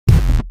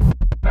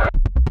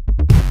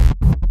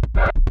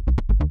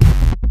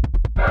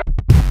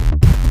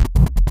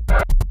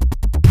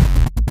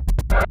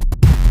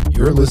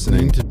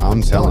listening to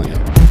I'm Telling You.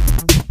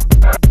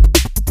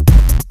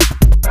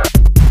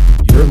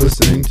 You're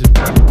listening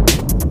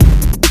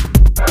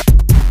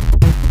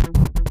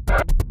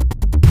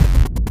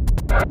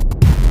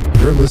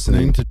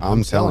to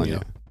I'm Telling You.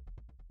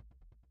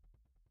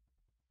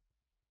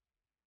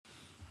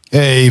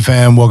 Hey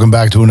fam, welcome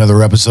back to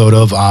another episode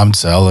of I'm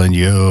Telling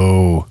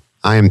You.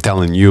 I am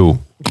telling you.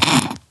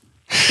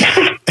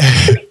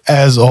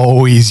 As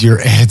always, your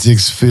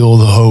antics fill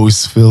the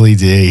host, Philly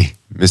D.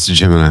 Mr.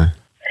 Gemini.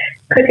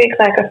 Cookie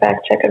clacker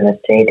fact checker, Miss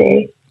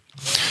JD.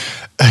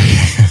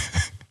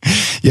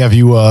 Yeah, if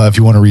you want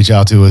to reach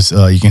out to us,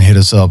 you can hit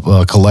us up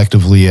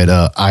collectively at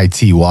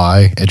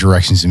ITY at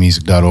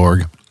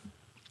directionsinmusic.org.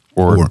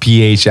 Or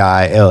PHILLYD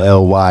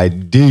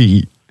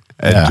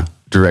at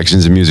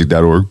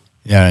directionsinmusic.org.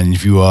 Yeah, and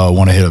if you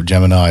want to hit up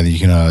Gemini, then you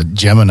can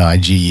Gemini,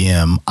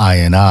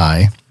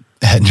 GEMINI,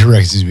 at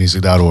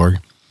directionsinmusic.org.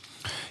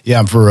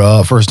 Yeah,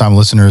 for first-time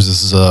listeners,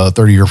 this is a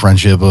 30-year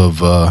friendship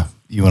of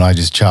you and I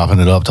just chopping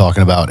it up,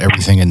 talking about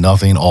everything and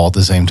nothing all at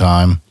the same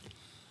time.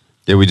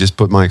 Yeah, we just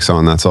put mics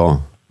on, that's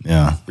all.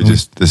 Yeah.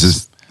 This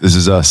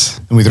is us.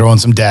 And we throw in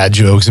some dad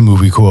jokes and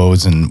movie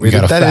quotes, and we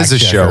got a fact That is a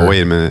checker. show.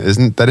 Wait a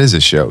minute. That is a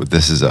show.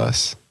 This is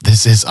us.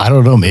 This is, I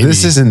don't know, maybe.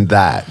 This isn't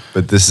that,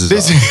 but this is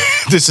us.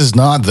 This is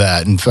not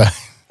that, in fact.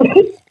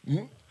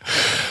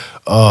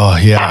 Oh,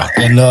 yeah.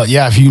 And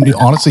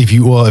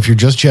if you're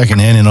just checking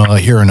in and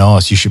hearing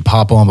us, you should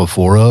pop on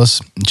before us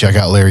and check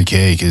out Larry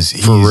K. Because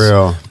For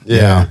real.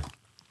 Yeah.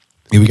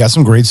 We got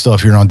some great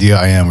stuff here on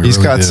DIM. He's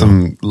got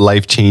some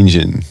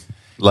life-changing,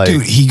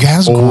 dude, he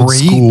has old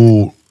great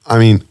school,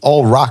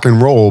 all rock and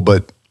roll,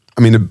 but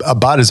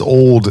about as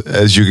old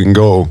as you can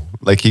go.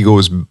 Like, he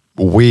goes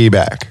way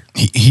back.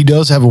 He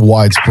does have a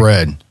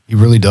widespread. He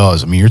really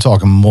does. You're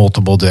talking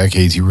multiple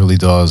decades. He really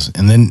does.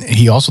 And then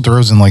he also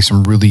throws in like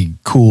some really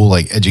cool,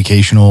 like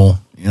educational,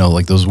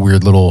 like those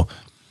weird little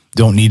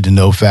don't need to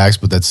know facts,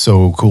 but that's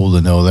so cool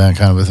to know that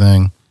kind of a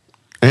thing.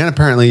 And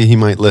apparently he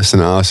might listen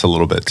to us a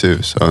little bit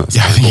too. So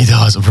yeah, I think he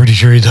does. I'm pretty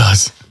sure he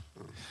does.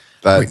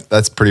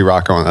 That's pretty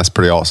rock on. That's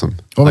pretty awesome.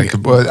 Well,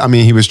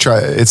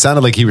 it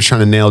sounded like he was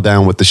trying to nail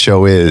down what the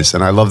show is.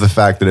 And I love the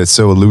fact that it's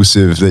so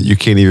elusive that you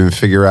can't even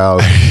figure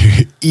out.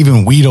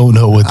 Even we don't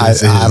know what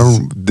this is.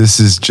 This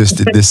is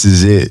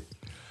it.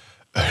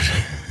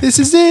 This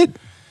is it.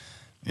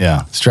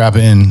 Yeah. Strap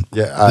in.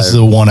 Yeah. This is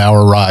a 1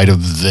 hour ride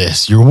of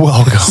this. You're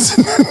welcome.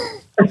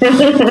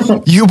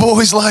 You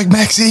boys like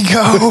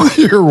Mexico?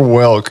 You're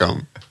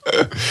welcome.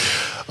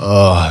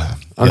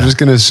 I'm just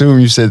going to assume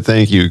you said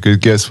thank you, because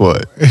guess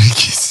what?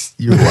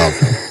 You're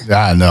welcome.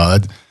 I know.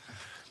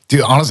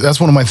 Dude, honestly,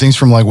 that's one of my things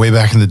from like way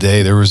back in the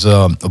day. There was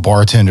a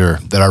bartender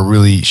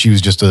that she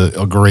was just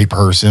a great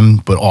person,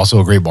 but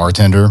also a great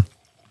bartender.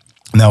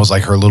 And that was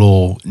like her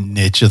little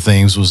niche of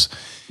things was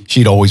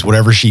she'd always,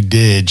 whatever she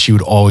did, she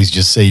would always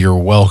just say, you're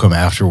welcome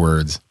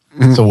afterwards.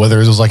 Mm-hmm. So whether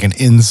it was like an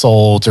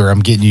insult or I'm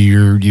getting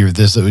you your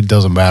this, it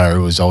doesn't matter.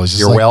 It was always just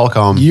you're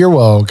welcome. You're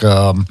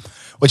welcome.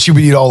 But she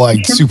would be all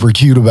like super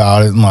cute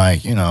about it and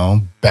like,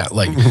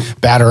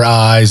 bat her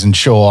eyes and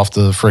show off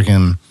the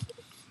freaking,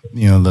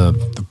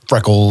 the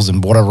freckles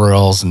and whatever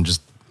else and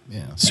just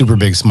super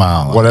big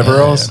smile. Whatever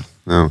else?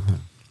 No.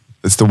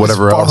 It's the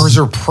whatever else. Bars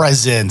are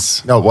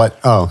presents. No, what?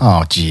 Oh.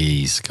 Oh,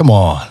 geez. Come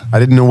on. I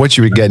didn't know what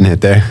you were getting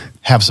at there.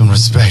 Have some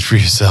respect for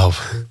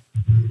yourself.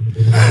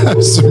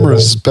 Have some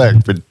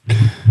respect for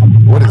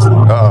what is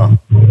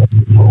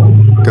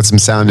got some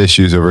sound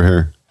issues over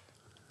here.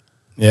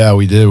 Yeah,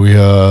 we did. We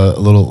a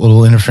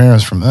little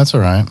interference from that's all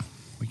right.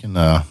 We can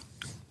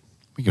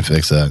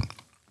fix that.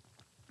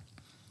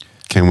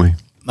 Can we?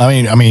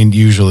 I mean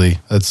usually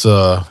that's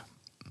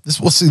this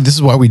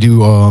is why we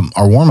do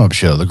our warm-up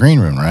show, the green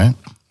room, right?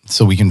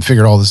 So we can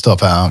figure all this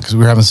stuff out because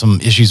we were having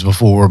some issues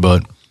before,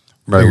 but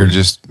right, we're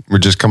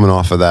just coming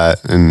off of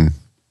that and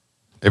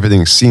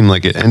everything seemed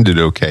like it ended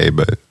okay,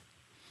 but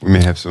we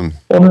may have some.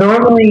 Well,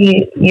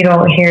 normally you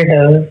don't hear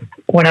those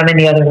when I'm in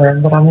the other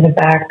room, but I'm in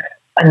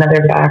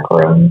another back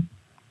room.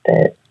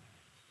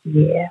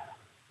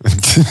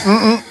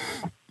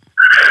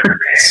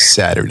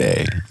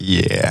 Saturday,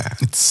 yeah.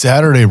 It's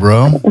Saturday,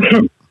 bro.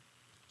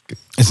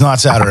 It's not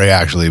Saturday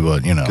actually,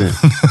 but Gonna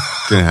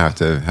have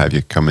to have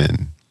you come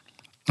in.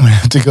 I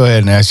have to go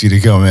ahead and ask you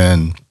to come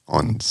in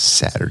on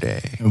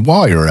Saturday. And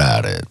while you're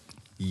at it,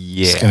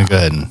 yeah, just gonna go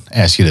ahead and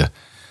ask you to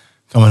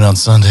come in on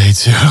Sunday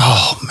too.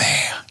 Oh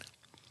man,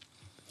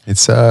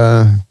 it's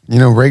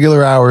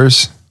regular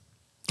hours.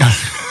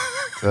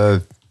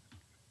 9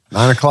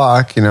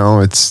 o'clock.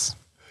 It's.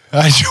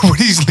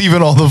 He's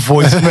leaving all the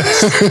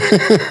voicemails.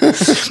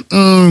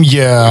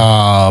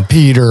 Yeah,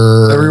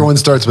 Peter. Everyone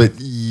starts with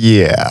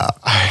yeah.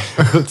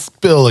 It's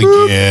Bill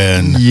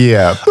again.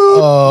 Yeah.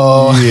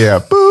 Yeah.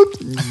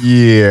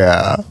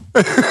 Yeah.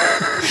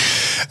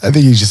 I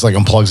think he just like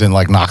unplugs it and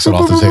like knocks it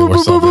off the table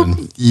or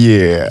something.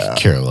 Yeah.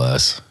 Care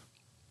less.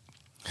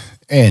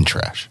 And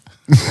trash.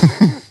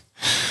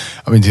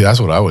 Dude, that's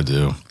what I would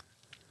do.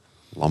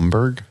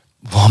 Lumberg?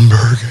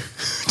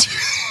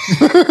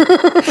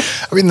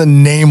 The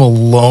name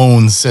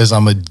alone says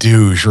I'm a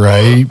douche,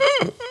 right?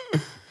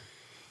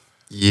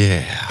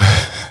 Yeah.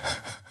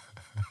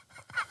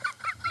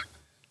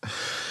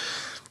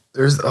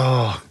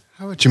 How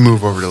about you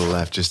move over to the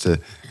left just to,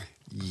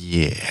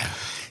 yeah.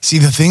 See,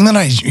 the thing that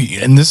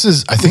and this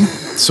is, I think,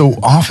 so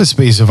Office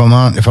Space, if I'm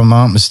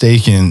not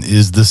mistaken,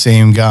 is the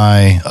same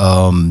guy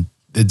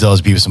that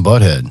does Beavis and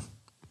Butthead.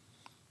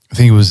 I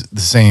think it was the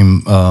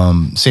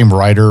same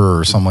writer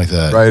or something like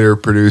that. Writer,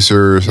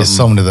 producer, or something. Yeah,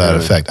 something to that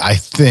effect. I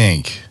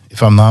think,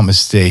 if I'm not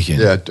mistaken.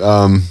 Yeah,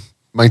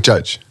 Mike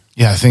Judge.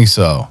 Yeah, I think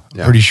so.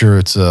 Yeah. Pretty sure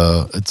it's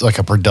like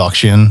a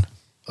production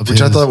of Which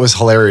his. I thought was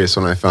hilarious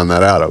when I found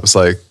that out. I was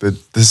like,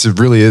 this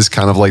really is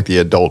kind of like the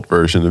adult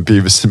version of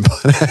Beavis and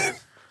Butthead.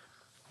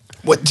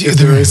 What do if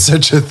there is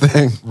such a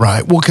thing.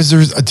 Right. Well,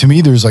 because to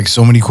me, there's like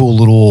so many cool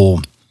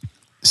little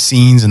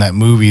scenes in that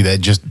movie that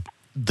just,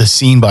 the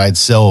scene by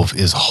itself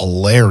is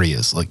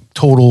hilarious. Like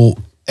total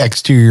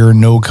exterior,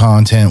 no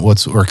content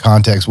or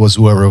context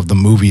whatsoever of the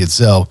movie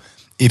itself.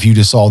 If you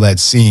just saw that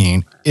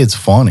scene, it's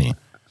funny.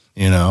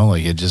 You know,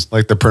 like it just.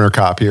 Like the printer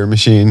copier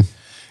machine.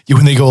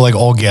 When they go like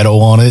all ghetto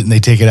on it and they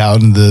take it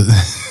out and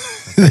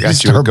I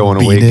got you a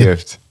going away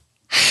gift.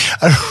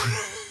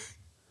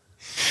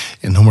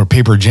 And no more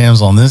paper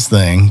jams on this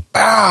thing.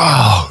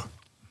 Wow.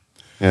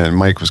 Yeah, and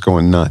Mike was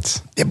going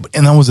nuts. Yeah,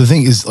 and that was the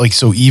thing is like,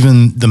 so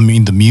even the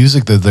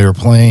music that they were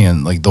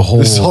playing, like the whole.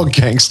 This whole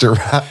gangster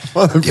rap.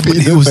 Yeah, but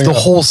it was the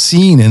whole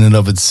scene in and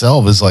of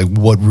itself is like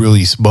what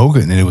really spoke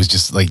it. And it was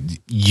just like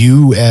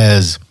you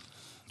as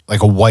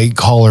like a white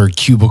collar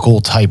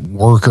cubicle type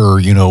worker,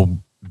 you know,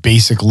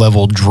 basic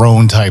level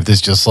drone type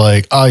that's just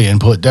like, I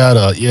input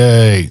data.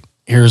 Yay.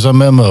 Here's a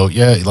memo.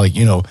 Yeah. Like,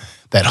 you know,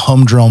 that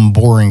humdrum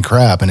boring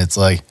crap. And it's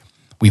like,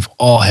 we've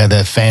all had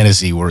that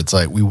fantasy where it's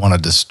like, we want to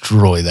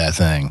destroy that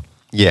thing.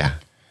 Yeah.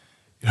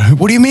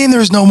 What do you mean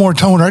there's no more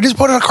toner? I just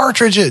put in a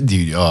cartridge.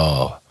 Dude,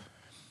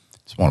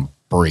 just want to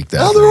break that.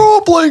 Now they're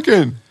all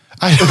blinking.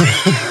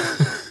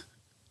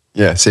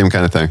 Yeah, same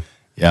kind of thing.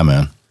 Yeah,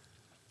 man.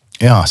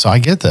 Yeah, so I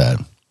get that.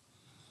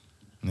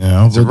 You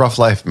know, It's a rough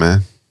life,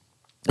 man.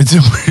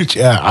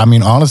 Yeah, I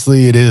mean,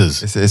 honestly, it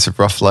is. It's a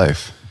rough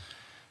life.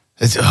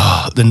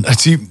 Then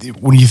see,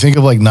 when you think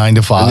of like 9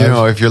 to 5, And, you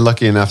know, if you're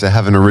lucky enough to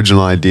have an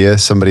original idea,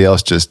 somebody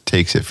else just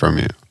takes it from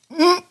you.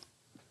 I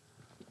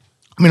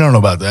mean, I don't know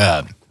about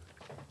that.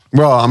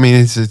 Well, I mean,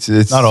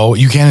 it's Not all.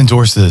 You can't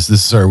endorse this.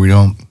 Sir, we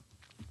don't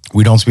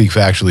speak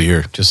factually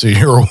here. Just so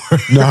you're aware.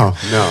 No,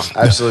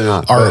 absolutely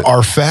not.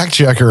 Our fact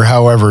checker,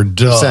 however,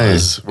 does.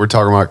 Saying, we're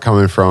talking about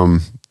coming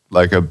from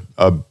like a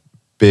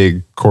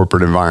big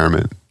corporate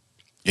environment.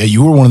 Yeah,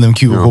 you were one of them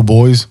cubicle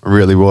boys. It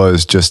really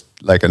was just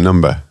like a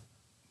number.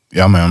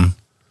 Yeah, man.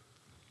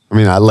 I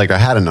mean, I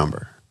had a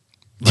number.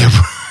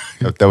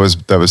 Like, that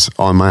was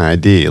on my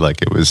ID.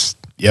 Like it was.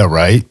 Yeah,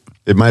 right.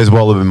 It might as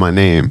well have been my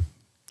name.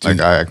 Like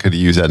I could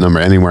use that number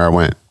anywhere I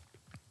went.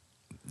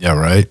 Yeah,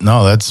 right.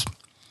 No, that's.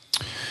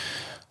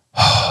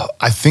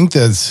 I think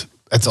that's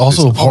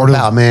also It's part all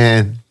about,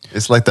 man.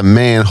 It's like the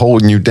man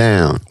holding you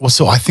down. Well,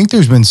 so I think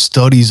there's been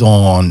studies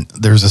on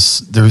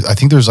I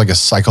think there's like a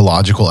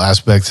psychological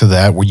aspect to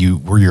that where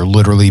you're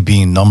literally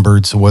being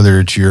numbered. So whether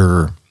it's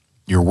your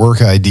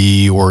work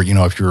ID or, you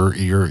know, if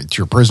it's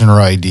your prisoner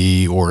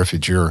ID or if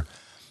it's your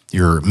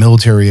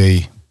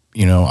military,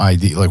 you know,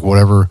 ID, like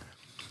whatever,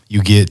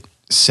 you get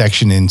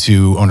sectioned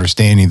into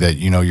understanding that,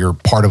 you know, you're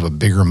part of a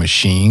bigger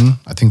machine.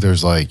 I think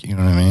there's like, you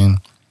know what I mean?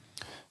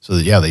 So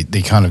that, yeah,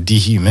 they kind of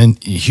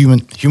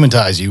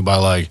humanize you by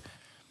like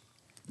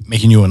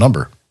making you a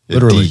number,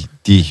 literally.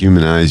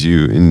 Dehumanize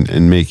you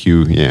and make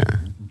you, yeah.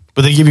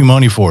 But they give you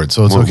money for it,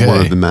 so it's okay.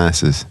 One of the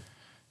masses.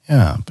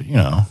 Yeah, but you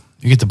know,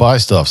 you get to buy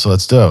stuff, so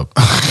that's dope.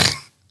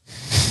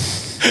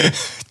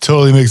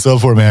 Totally makes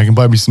up for it, man. I can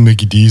buy me some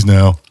Mickey D's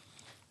now.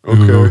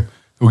 Okay.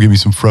 Go give me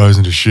some fries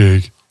and a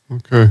shake.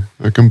 Okay.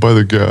 I can buy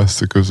the gas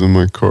that goes in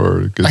my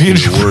car. It gets me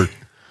to work.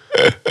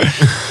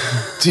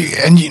 Dude,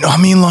 and you know,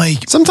 I mean,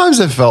 like Sometimes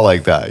it felt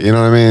like that. You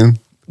know what I mean?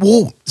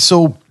 well,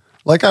 so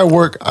Like I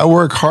work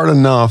hard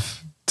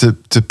enough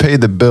to pay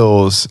the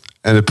bills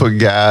and to put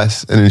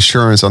gas and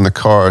insurance on the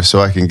car so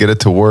I can get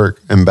it to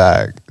work and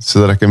back so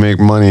that I can make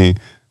money,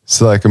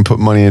 so that I can put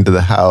money into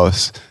the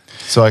house,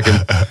 so I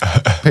can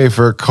pay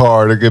for a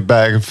car to get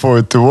back and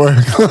forth to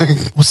work.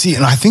 well, see,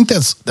 and I think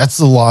that's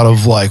a lot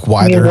of like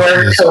why You there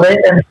work is. to live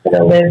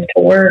instead of live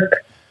to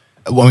work.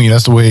 Well, I mean,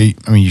 that's the way.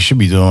 I mean, you should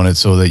be doing it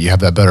so that you have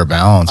that better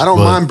balance. I don't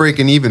but- mind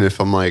breaking even if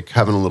I'm like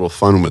having a little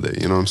fun with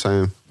it. You know what I'm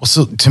saying? Well,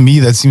 so to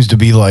me, that seems to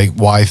be like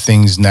why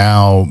things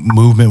now,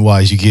 movement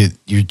wise,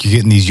 you're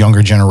getting these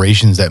younger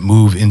generations that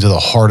move into the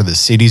heart of the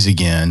cities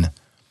again,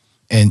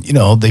 and you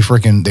know they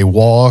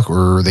walk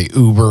or they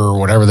Uber or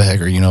whatever the heck,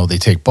 or you know they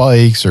take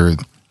bikes or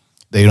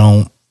they're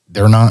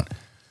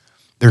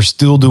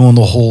still doing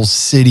the whole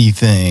city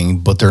thing,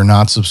 but they're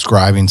not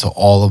subscribing to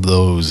all of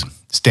those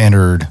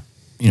standard,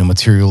 you know,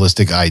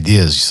 materialistic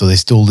ideas. So they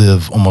still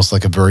live almost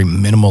like a very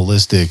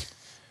minimalistic.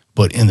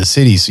 But in the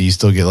city, so you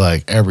still get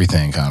like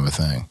everything kind of a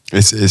thing.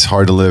 It's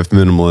hard to live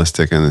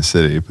minimalistic in the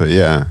city, but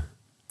yeah.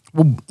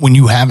 Well, when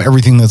you have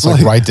everything that's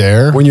like right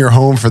there. When you're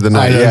home for the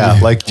night, I know. yeah.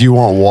 Like, do you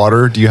want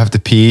water? Do you have to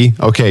pee?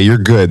 Okay, you're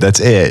good.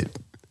 That's it.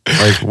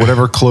 Like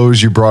whatever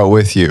clothes you brought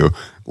with you.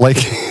 Like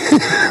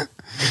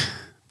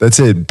that's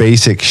it.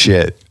 Basic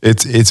shit.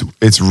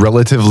 It's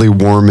relatively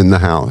warm in the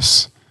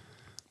house.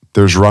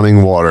 There's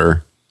running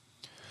water.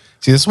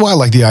 See, this is why I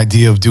like the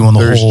idea of doing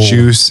the There's whole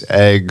juice,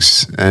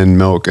 eggs, and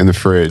milk in the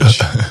fridge.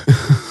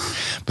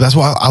 But that's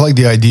why I like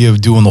the idea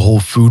of doing the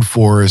whole food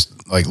forest,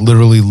 like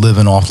literally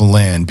living off the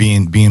land,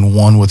 being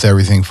one with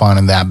everything,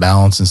 finding that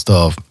balance and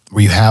stuff,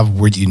 where you have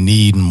what you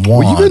need and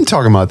want. Well, you've been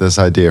talking about this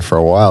idea for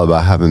a while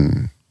about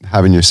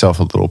having yourself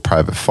a little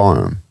private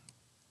farm.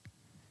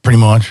 Pretty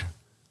much.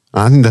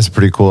 I think that's a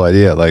pretty cool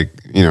idea. Like,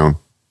 you know,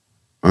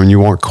 when you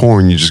want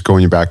corn, you just go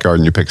in your backyard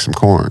and you pick some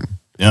corn.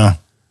 Yeah.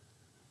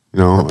 You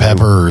know, or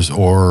peppers,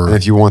 and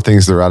if you want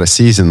things that are out of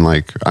season,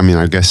 like, I mean,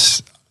 I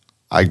guess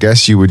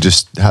you would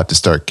just have to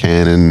start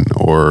canning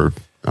or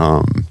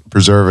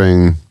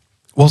preserving,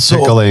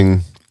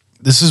 pickling.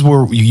 This is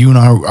where you and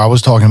I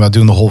was talking about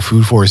doing the whole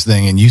food forest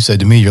thing, and you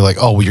said to me, you're like,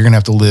 oh, well, you're going to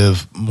have to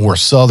live more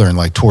southern,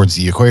 like towards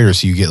the equator,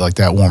 so you get like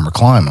that warmer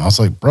climate. I was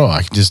like, bro,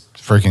 I can just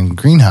freaking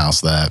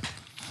greenhouse that.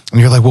 And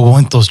you're like, well,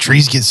 won't those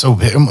trees get so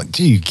big? I'm like,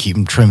 dude, you keep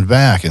them trimmed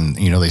back, and,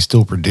 you know, they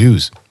still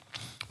produce.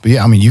 But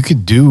yeah, I mean, you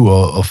could do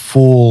a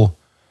full,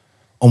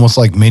 almost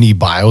like mini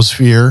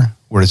biosphere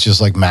where it's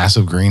just like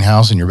massive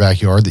greenhouse in your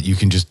backyard that you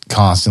can just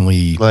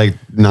constantly like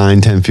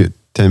 10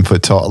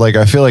 foot tall. Like,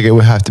 I feel like it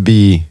would have to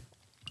be.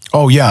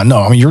 Oh yeah, no,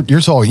 I mean, you're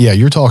talking,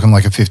 you're talking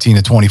like a 15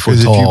 to 20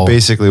 foot tall. If you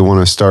basically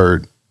want to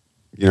start,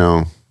 you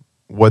know,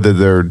 whether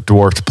they're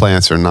dwarfed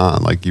plants or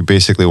not, like you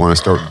basically want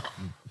to start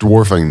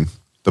dwarfing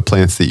the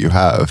plants that you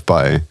have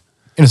by,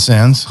 in a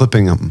sense,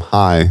 clipping them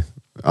high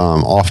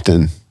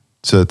often,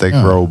 so that they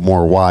grow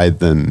more wide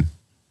than.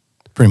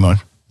 Pretty much.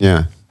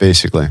 Yeah,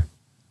 basically.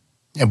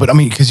 Yeah, but I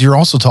mean, because you're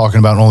also talking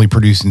about only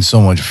producing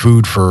so much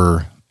food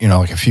for, you know,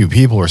 like a few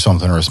people or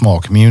something, or a small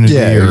community,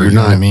 or you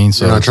know what I mean?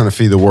 So you're not trying to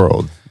feed the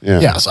world.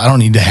 Yeah. So I don't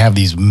need to have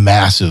these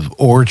massive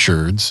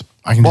orchards.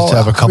 I can just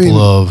have a couple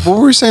of. What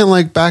were we saying,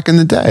 like back in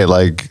the day,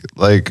 like,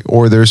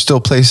 or there's still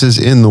places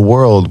in the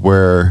world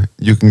where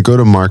you can go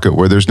to market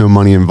where there's no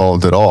money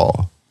involved at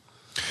all.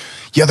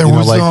 Yeah, there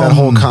was like that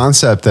whole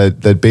concept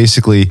that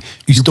basically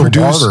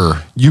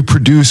you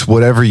produce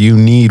whatever you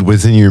need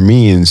within your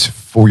means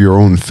for your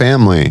own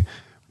family,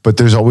 but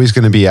there's always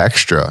going to be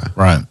extra.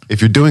 Right. If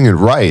you're doing it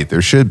right,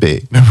 there should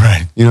be.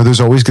 Right. You know,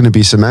 there's always going to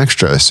be some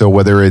extra. So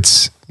whether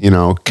it's, you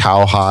know,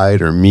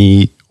 cowhide or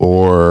meat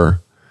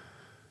or,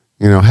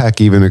 you know,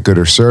 heck, even a good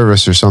or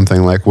service or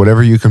something, like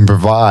whatever you can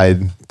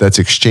provide that's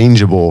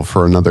exchangeable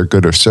for another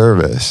good or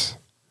service.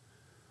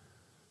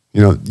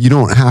 You know, you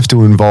don't have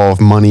to involve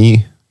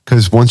money,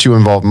 because once you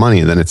involve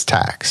money, then it's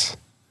tax.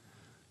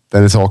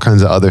 Then it's all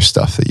kinds of other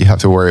stuff that you have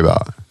to worry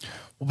about.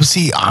 Well, but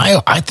see,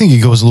 I think it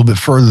goes a little bit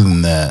further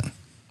than that.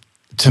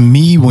 To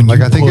me, when you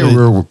I think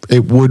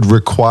it would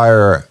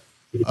require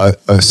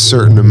a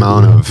certain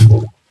amount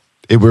of.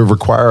 It would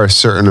require a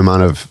certain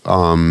amount of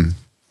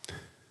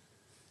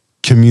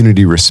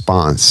community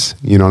response.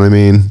 You know what I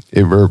mean?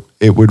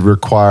 It would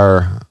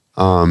require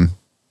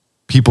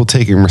people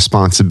taking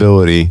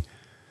responsibility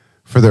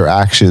for their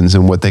actions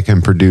and what they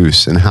can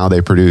produce and how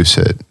they produce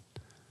it.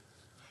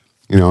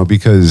 You know,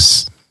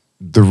 because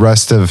the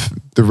rest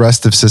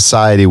of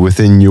society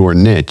within your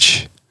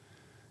niche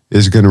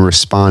is going to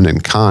respond in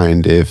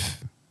kind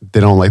if they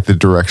don't like the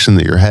direction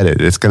that you're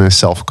headed. It's going to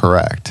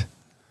self-correct.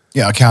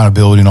 Yeah,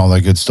 accountability and all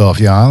that good stuff.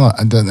 Yeah,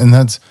 and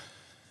that's,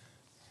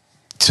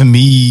 to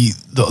me,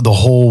 the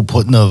whole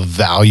putting a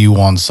value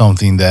on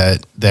something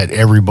that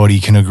everybody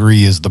can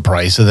agree is the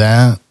price of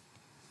that.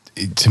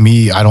 To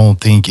me, I don't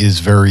think is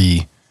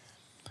very,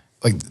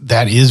 like,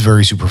 that is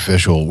very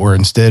superficial, where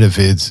instead if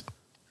it's.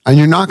 And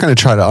you're not going to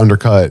try to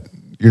undercut,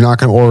 you're not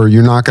going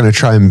to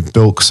try and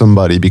bilk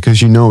somebody,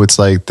 because you know it's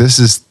like, this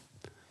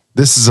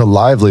is a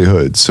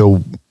livelihood.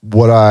 So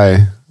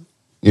my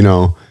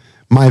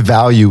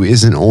value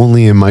isn't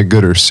only in my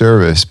good or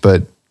service,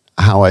 but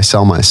how I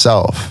sell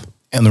myself.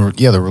 And the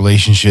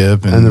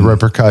relationship. And the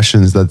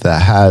repercussions that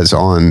has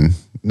on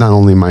not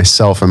only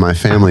myself and my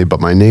family, but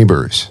my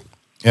neighbors.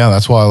 Yeah,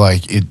 that's why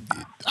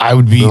I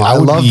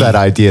love that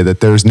idea that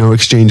there's no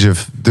exchange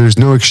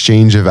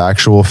of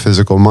actual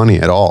physical money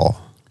at all.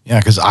 Yeah,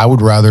 because I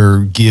would rather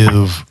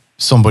give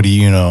somebody,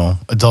 you know,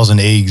 a dozen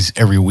eggs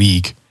every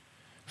week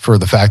for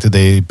the fact that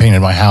they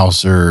painted my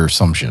house or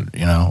some shit,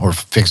 you know, or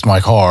fixed my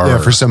car. Yeah,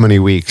 for so many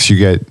weeks you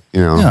get,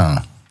 you know,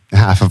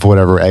 half of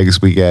whatever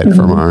eggs we get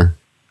from our.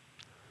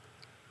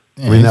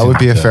 Yeah, I mean, that would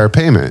be a fair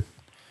payment.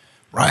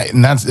 Right.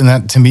 And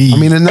that to me. I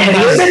mean, and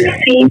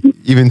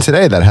even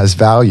today that has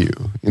value,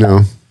 you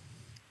know.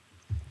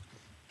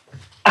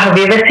 Have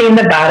you ever seen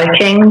the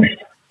Bartering?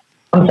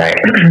 I'm sorry,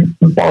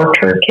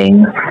 Barter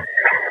Kings?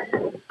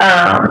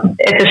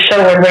 It's a show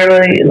where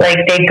literally, like,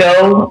 they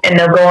go and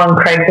they'll go on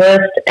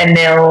Craigslist and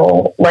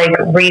they'll, like,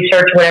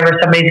 research whatever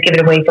somebody's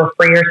giving away for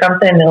free or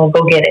something, and they'll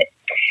go get it.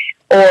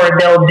 Or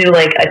they'll do,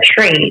 like, a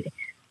trade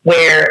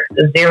where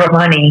zero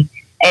money.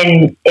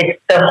 And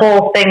it's the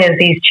whole thing is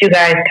these two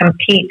guys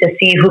compete to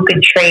see who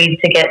could trade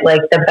to get,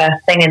 like, the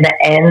best thing in the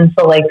end.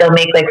 So, like, they'll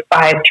make, like,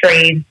 5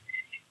 trades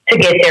to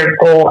get their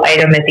goal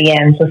item at the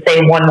end. So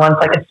say one wants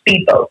like a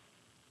speedboat.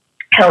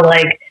 He'll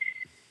like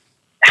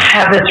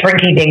have this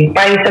rinky-dink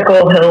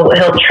bicycle. He'll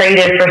trade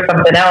it for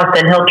something else,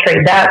 and he'll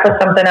trade that for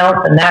something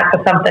else, and that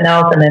for something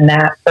else, and then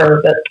that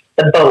for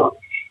the boat.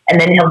 And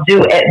then he'll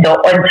do it, the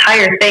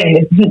entire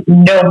thing with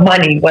no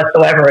money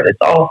whatsoever. It's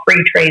all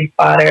free trade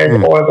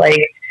spotters or like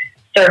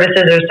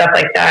services or stuff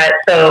like that.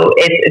 So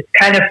it's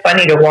kind of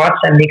funny to watch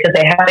them because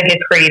they have to get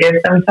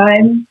creative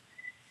sometimes.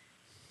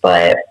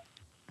 But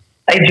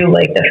I do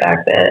like the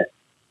fact that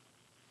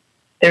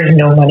there's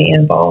no money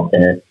involved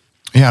in it.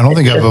 Yeah, I don't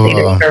think I've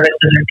services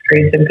or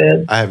trades and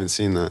goods. I haven't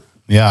seen that.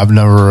 Yeah, I've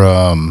never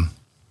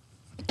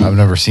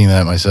seen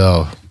that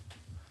myself.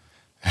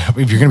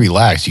 If you're gonna be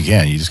lax, you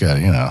can. You just gotta,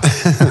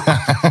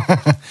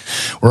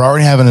 We're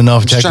already having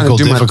enough technical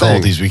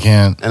difficulties. We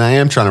can't. And I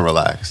am trying to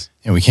relax.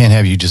 And we can't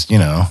have you just,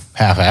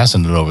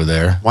 half-assing it over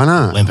there. Why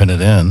not? Limping it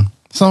in.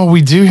 That's not what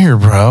we do here,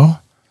 bro.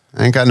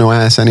 I ain't got no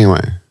ass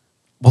anyway.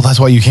 Well, that's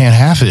why you can't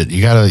half it.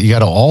 You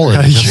gotta all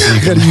it.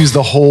 You gotta use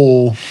the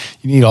whole.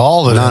 You need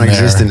all of it.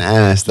 Non-existent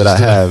ass that I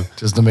have,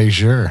 just to make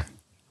sure.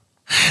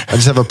 I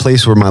just have a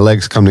place where my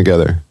legs come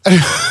together.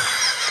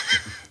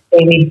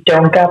 Baby,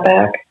 don't got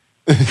back.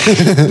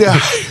 Yeah.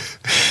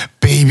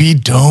 Baby,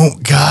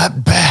 don't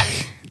got back.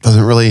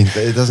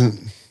 It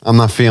doesn't. I'm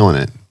not feeling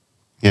it.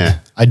 Yeah.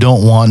 I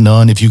don't want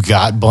none. If you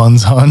got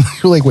buns, hun.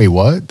 You're like, wait,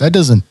 what?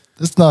 That's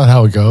not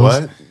how it goes.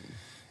 What?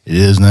 It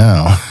is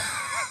now.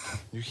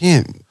 You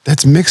can't.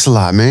 That's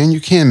Mix-a-Lot, man. You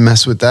can't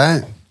mess with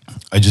that.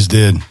 I just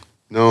did.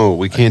 No,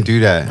 we can't do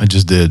that. I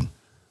just did.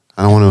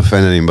 I don't want to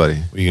offend anybody.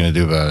 What are you gonna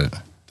do about it?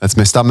 That's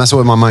me. Stop messing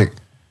with my mic.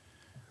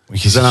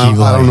 Then I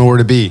don't know where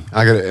to be.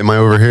 Am I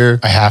over here?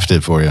 I halved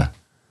it for you.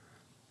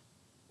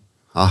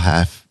 I'll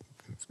half.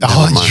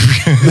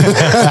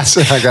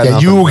 I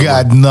got you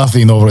got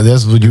nothing over there.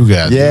 That's what you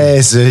got.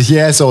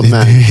 Yes, old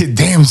man.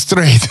 Damn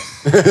straight.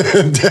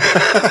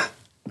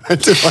 I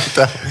did like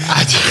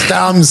that.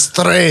 Damn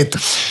straight.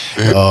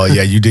 Oh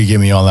yeah, you did get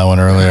me on that one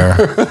earlier.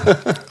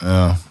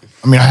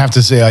 I mean, I have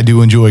to say I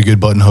do enjoy a good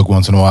button hook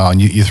once in a while, and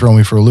you throw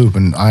me for a loop,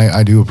 and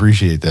I do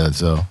appreciate that.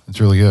 So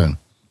it's really good.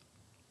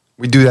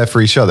 We do that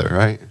for each other,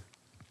 right?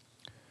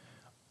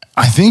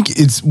 I think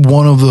it's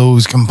one of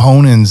those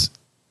components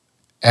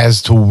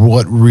as to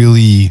what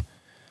really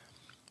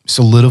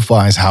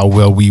solidifies how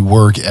well we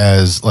work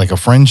as like a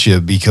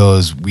friendship,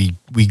 because we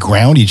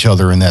ground each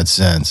other in that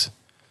sense.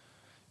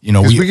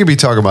 We could be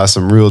talking about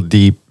some real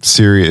deep,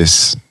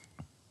 serious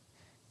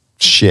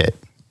shit.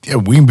 Yeah,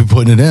 we can be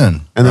putting it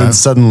in. And then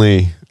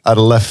suddenly, out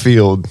of left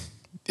field,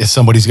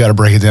 somebody's got to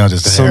break it down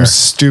just a hair. Some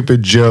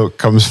stupid joke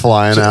comes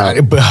flying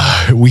out.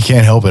 But we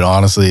can't help it,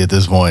 honestly, at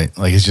this point.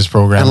 Like, it's just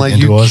programmed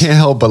into us. You can't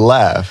help but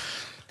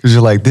laugh because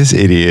you're like, this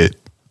idiot.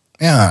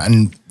 Yeah,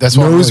 and that's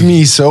what knows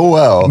me so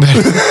well.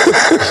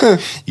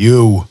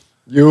 You're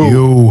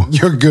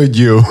good.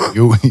 You're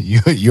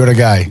the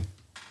guy.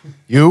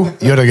 You're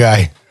the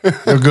guy.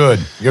 You're good.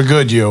 You're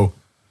good. You're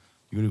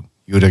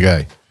the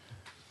guy.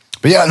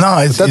 But yeah,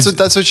 no,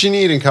 that's what you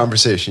need in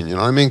conversation. You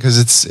know what I mean? Because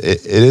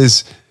it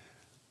is.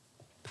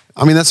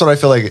 I mean, that's what I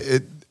feel like.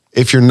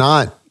 If you're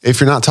not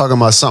talking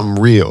about something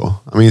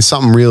real, I mean,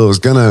 something real is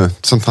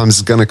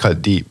sometimes gonna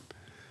cut deep.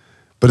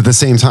 But at the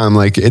same time,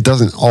 like, it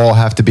doesn't all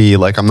have to be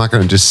like, I'm not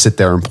going to just sit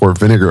there and pour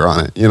vinegar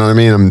on it. You know what I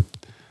mean?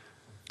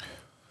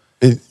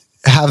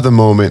 Have the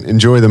moment,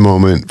 enjoy the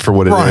moment for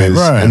what it is,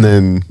 and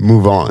then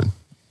move on.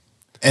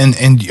 And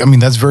I mean,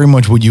 that's very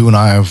much what you and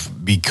I have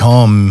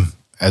become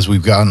as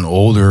we've gotten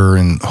older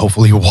and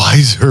hopefully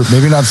wiser.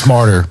 Maybe not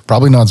smarter.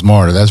 Probably not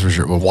smarter, that's for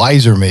sure. But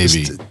wiser,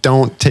 maybe. Just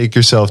don't take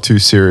yourself too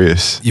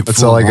serious.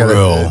 That's all I got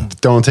to.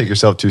 Don't take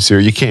yourself too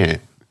serious. You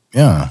can't.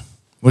 Yeah.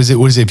 What is it?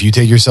 If you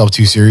take yourself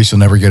too serious, you'll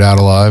never get out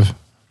alive,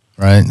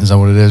 right? Is that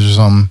what it is, or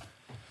something?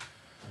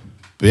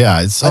 But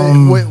yeah, it's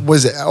what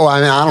was it? Oh,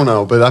 I mean, I don't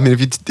know, but I mean,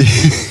 if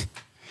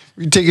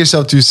you take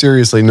yourself too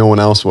seriously, no one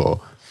else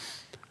will.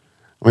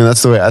 I mean,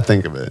 that's the way I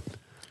think of it.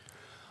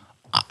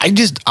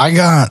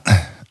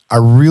 I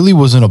really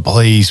was in a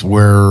place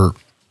where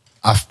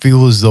I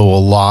feel as though a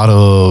lot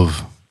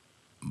of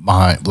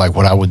my, like,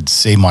 what I would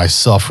say my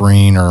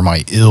suffering or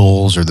my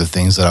ills or the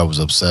things that I was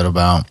upset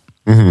about.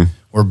 Mm-hmm.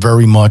 Were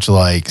very much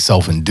like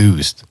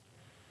self-induced.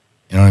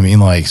 You know what I mean?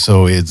 Like,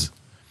 so it's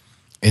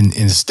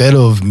instead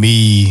of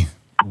me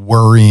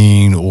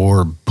worrying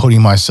or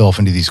putting myself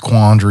into these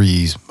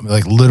quandaries,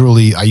 like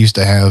literally I used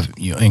to have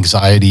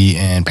anxiety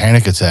and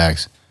panic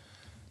attacks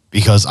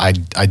because I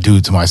do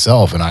it to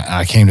myself. And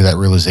I came to that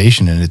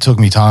realization, and it took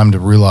me time to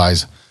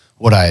realize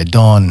what I had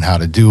done and how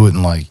to do it.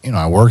 And like,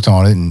 I worked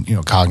on it,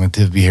 and,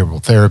 cognitive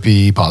behavioral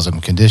therapy,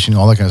 positive conditioning,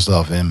 all that kind of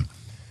stuff. And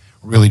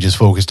really just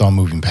focused on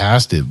moving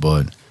past it.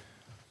 But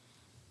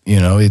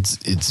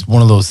it's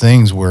one of those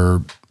things where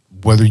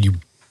whether you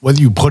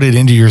put it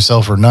into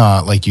yourself or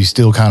not, like, you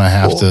still kind of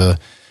have to.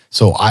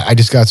 So I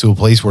just got to a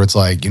place where it's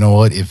like, you know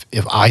what, if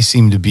I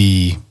seem to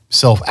be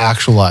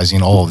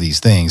self-actualizing all of these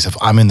things, if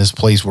I'm in this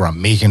place where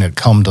I'm making it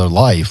come to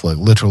life, like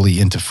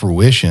literally into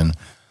fruition,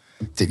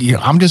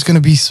 I'm going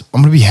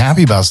to be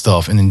happy about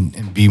stuff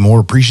and be more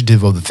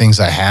appreciative of the things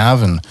I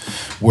have and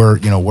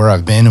where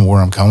I've been and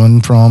where I'm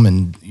coming from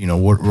and,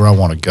 where I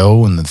want to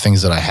go and the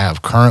things that I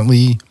have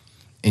currently.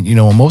 And,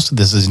 most of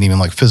this isn't even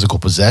like physical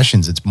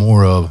possessions. It's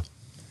more of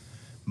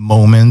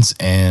moments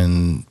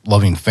and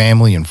loving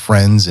family and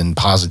friends and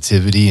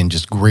positivity and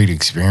just great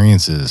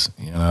experiences,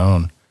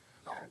 And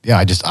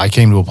yeah, I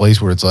came to a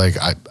place where it's like,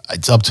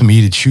 it's up to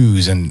me to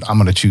choose and I'm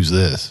going to choose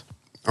this.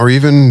 Or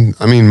even,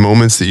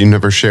 moments that you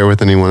never share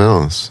with anyone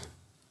else.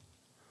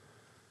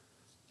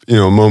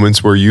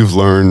 Moments where you've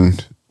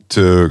learned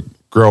to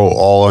grow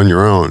all on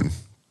your own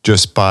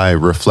just by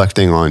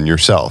reflecting on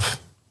yourself.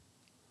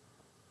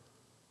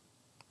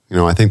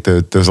 I think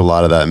that there's a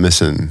lot of that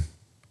missing.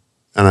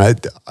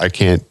 And I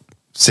can't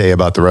say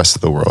about the rest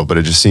of the world, but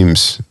it just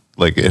seems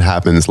like it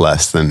happens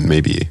less than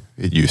maybe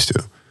it used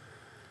to.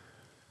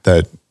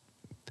 That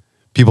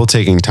people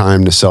taking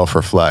time to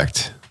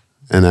self-reflect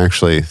and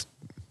actually...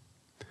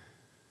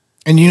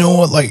 And you know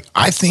what? Like,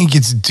 I think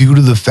it's due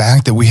to the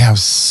fact that we have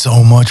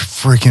so much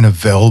freaking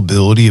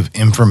availability of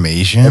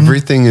information.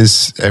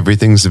 Everything's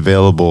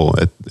available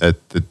at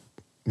the,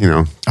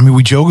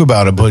 we joke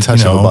about it, but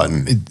touch of a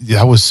button.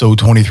 That was so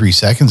 23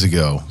 seconds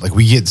ago. Like,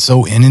 we get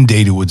so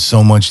inundated with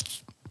so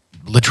much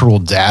literal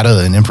data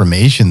and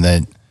information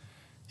that,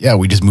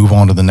 we just move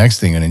on to the next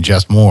thing and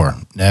ingest more.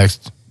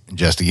 Next,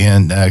 ingest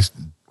again, next.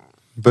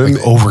 But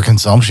like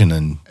overconsumption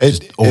and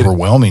just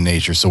overwhelming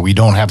nature, so we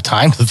don't have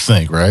time to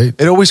think, right?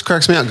 It always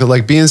cracks me out because,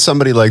 like, being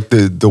somebody like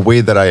the way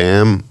that I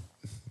am,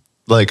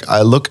 like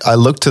I look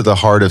to the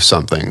heart of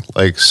something,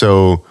 like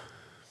so.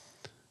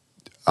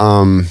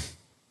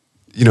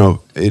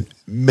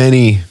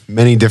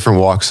 Many different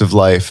walks of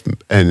life,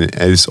 and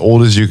as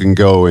old as you can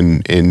go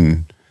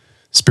in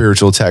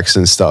spiritual texts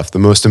and stuff. The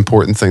most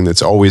important thing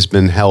that's always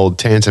been held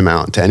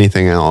tantamount to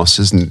anything else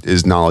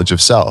is knowledge of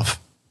self.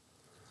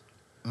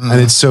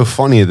 And it's so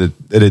funny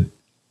that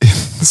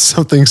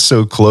something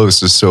so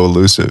close is so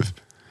elusive.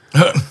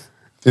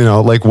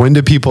 Like, when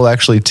do people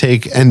actually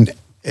take, and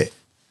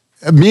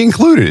me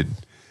included,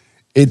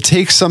 it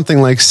takes something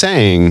like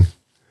saying,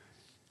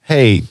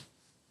 hey,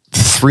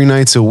 3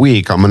 nights a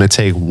week, I'm going to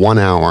take 1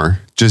 hour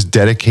just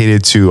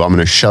dedicated to, I'm going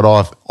to shut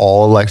off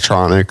all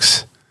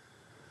electronics.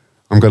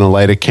 I'm going to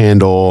light a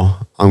candle.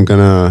 I'm going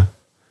to...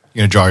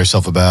 You're gonna draw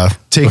yourself a bath.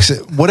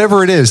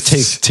 Whatever it is.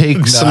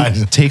 Take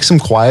some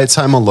quiet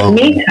time alone.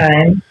 Me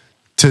time.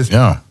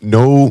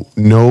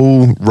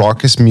 No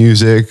raucous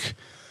music.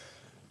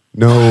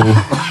 No,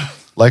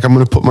 like, I'm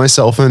gonna put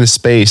myself in a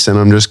space and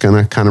I'm just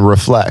gonna kind of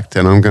reflect,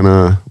 and I'm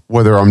gonna,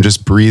 whether I'm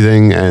just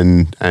breathing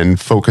and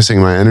focusing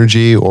my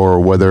energy, or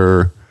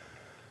whether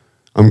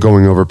I'm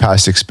going over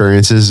past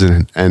experiences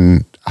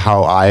and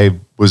how I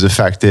was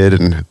affected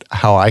and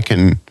how I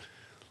can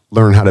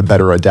learn how to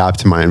better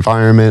adapt to my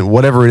environment,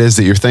 whatever it is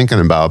that you're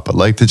thinking about, but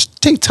like, to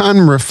just take time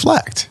and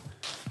reflect.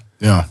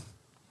 Yeah.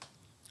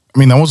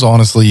 That was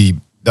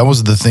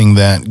the thing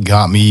that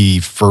got me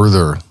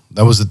further.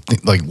 That was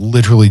like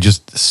literally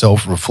just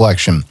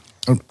self-reflection,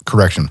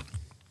 correction,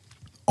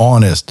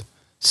 honest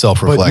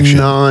self-reflection,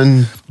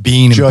 but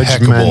being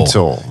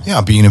judgmental. Impeccable.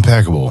 Yeah. Being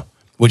impeccable,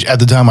 which at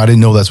the time I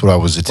didn't know that's what I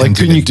was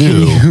attempting to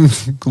do. Can you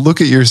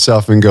look at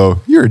yourself and go,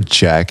 you're a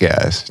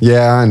jackass.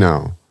 Yeah, I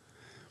know.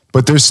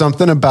 But there's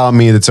something about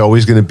me that's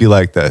always going to be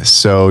like this.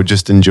 So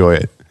just enjoy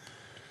it.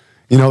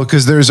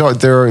 Because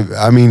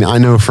I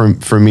know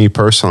for me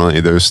personally,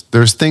 there's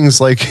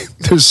things like,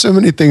 there's so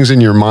many things in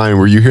your mind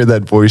where you hear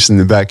that voice in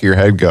the back of your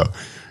head go,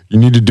 you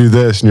need to do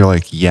this. And you're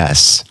like,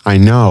 yes, I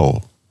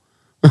know.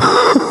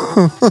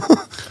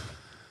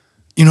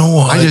 You know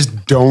what? I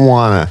just don't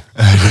want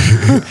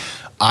to.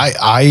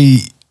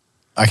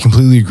 I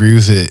completely agree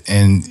with it.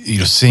 And,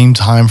 same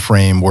time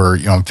frame where,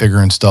 I'm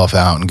figuring stuff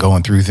out and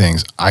going through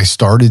things. I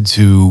started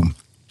to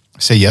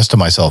say yes to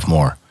myself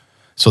more.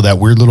 So that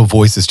weird little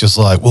voice that's just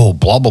like, well,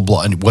 blah, blah,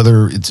 blah. And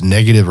whether it's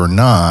negative or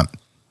not,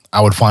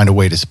 I would find a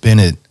way to spin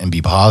it and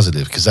be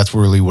positive, because that's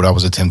really what I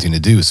was attempting to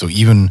do. So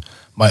even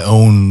my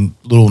own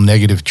little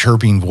negative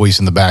chirping voice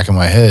in the back of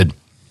my head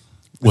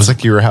was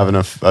like you were having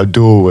a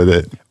duel with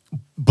it.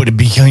 But it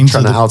became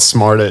trying to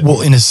outsmart it.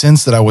 Well, in a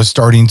sense that I was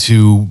starting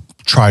to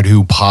try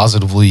to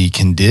positively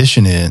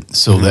condition it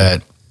so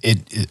that it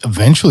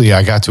eventually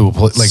I got to a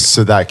place like.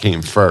 So that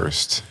came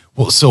first.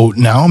 Well, so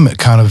now I'm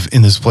kind of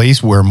in this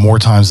place where more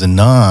times than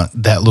not,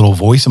 that little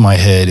voice in my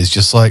head is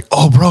just like,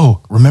 oh,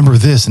 bro, remember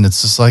this. And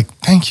it's just like,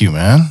 thank you,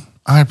 man.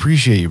 I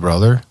appreciate you,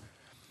 brother.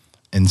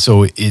 And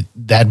so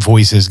that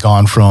voice has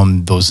gone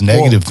from those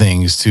negative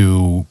things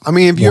to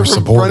if you ever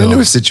run into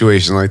a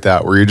situation like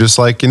that where you're just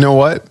like, you know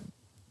what?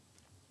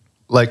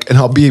 Like, and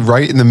I'll be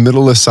right in the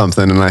middle of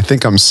something and I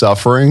think I'm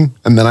suffering.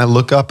 And then I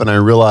look up and I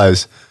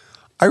realize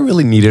I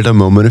really needed a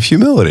moment of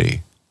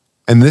humility.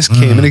 And this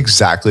came at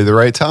exactly the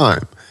right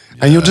time.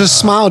 And you'll just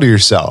smile to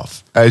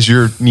yourself as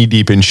you're knee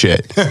deep in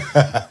shit.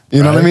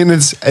 You know what I mean?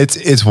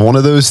 It's one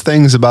of those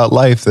things about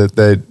life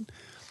that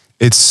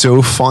it's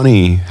so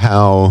funny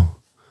how,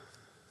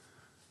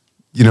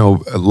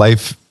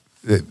 life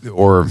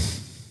or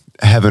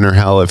heaven or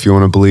hell, if you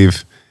want to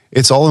believe,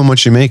 It's all in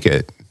what you make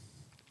it.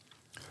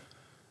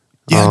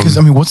 Yeah, because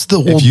I mean, what's the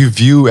old... If you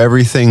view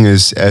everything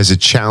as a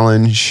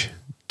challenge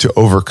to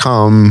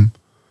overcome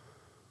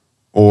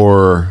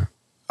or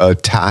a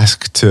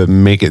task to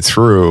make it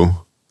through,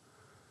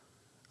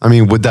 I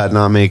mean, would that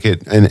not make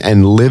it,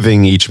 and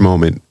living each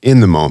moment in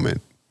the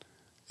moment,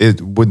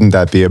 wouldn't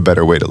that be a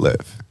better way to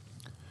live?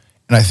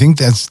 And I think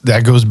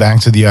that goes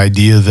back to the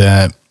idea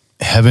that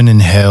heaven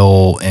and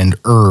hell and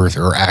earth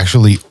are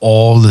actually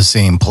all the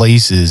same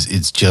places.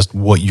 It's just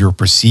what you're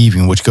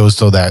perceiving, which goes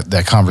to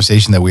that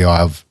conversation that we all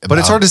have about. But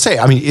it's hard to say.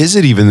 I mean, is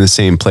it even the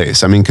same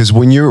place? I mean, because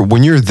when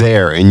you're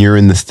there and you're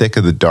in the thick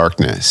of the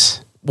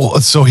darkness. Well,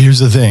 so here's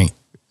the thing.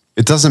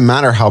 It doesn't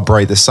matter how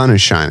bright the sun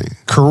is shining.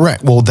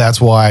 Correct. Well,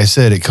 that's why I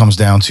said it comes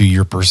down to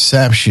your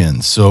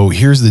perception. So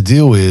here's the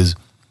deal is,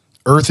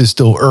 earth is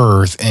still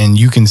earth, and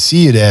you can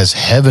see it as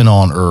heaven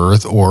on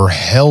earth or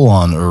hell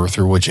on earth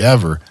or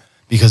whichever,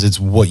 because it's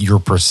what you're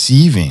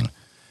perceiving.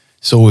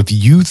 So if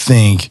you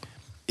think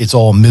it's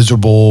all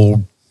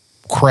miserable,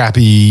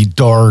 crappy,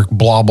 dark,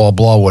 blah, blah,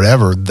 blah,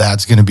 whatever,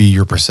 that's going to be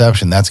your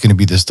perception. That's going to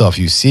be the stuff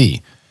you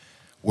see.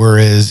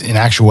 Whereas in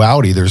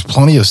actuality, there's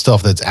plenty of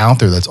stuff that's out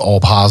there that's all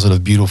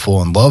positive,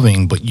 beautiful, and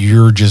loving, but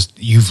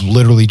you've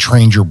literally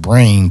trained your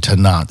brain to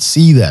not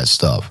see that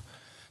stuff.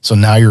 So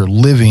now you're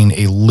living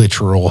a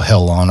literal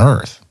hell on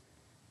earth.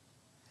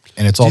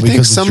 And it's all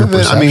because some it's your of it,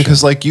 perception. I mean,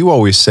 because like you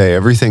always say,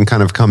 everything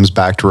kind of comes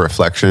back to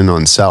reflection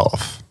on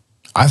self.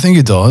 I think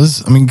it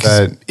does. I mean,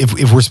 'cause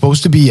if we're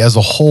supposed to be as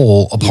a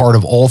whole a part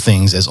of all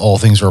things, as all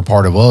things are a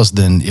part of us,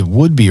 then it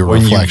would be a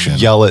reflection. When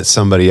you yell at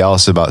somebody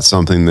else about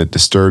something that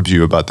disturbs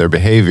you about their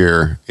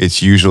behavior,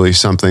 it's usually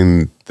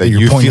something that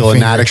you feel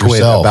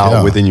inadequate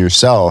about within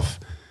yourself.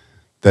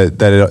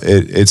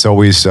 It's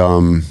always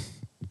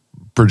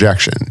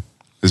projection,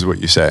 is what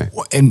you say.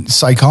 And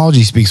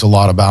psychology speaks a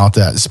lot about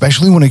that,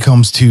 especially when it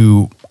comes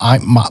to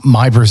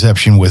my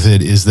perception with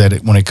it is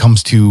that when it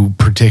comes to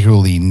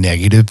particularly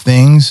negative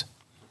things,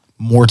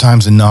 more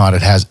times than not,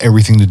 it has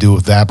everything to do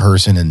with that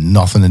person and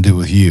nothing to do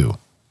with you.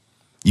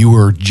 You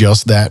were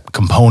just that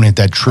component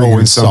that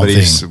triggered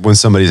something. When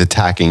somebody's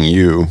attacking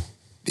you.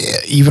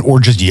 Even or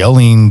just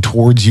yelling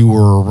towards you,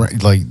 or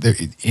like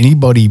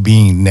anybody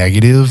being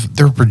negative,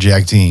 they're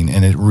projecting,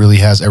 and it really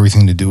has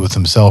everything to do with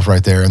themselves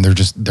right there. And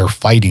they're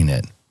fighting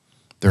it.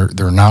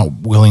 They're not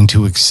willing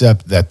to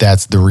accept that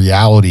that's the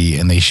reality,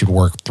 and they should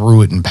work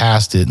through it and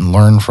past it and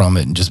learn from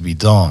it and just be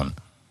done.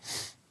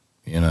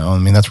 You know, I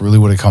mean, that's really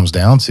what it comes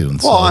down to.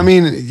 And well, I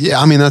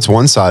mean, that's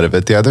one side of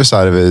it. The other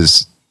side of it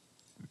is,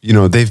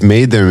 they've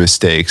made their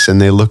mistakes and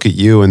they look at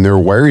you and they're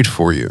worried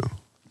for you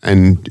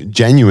and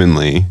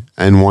genuinely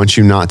and want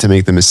you not to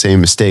make the same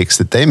mistakes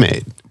that they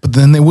made. But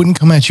then they wouldn't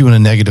come at you in a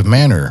negative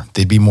manner.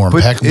 They'd be more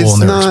impeccable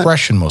in their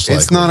expression, most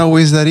likely. It's not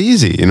always that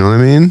easy. You know what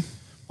I mean?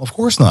 Well, of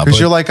course not. Because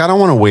you're like, I don't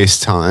want to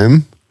waste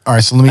time. All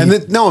right, so let me.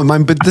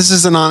 But this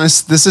is an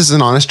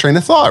honest train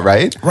of thought,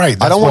 right? Right.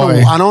 I don't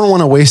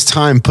want to waste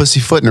time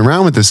pussyfooting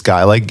around with this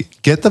guy.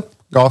 Like, get the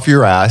off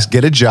your ass,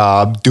 get a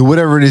job, do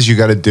whatever it is you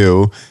got to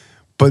do.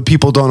 But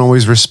people don't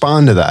always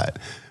respond to that.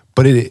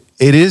 But it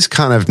is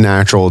kind of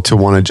natural to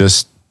want to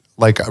just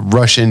like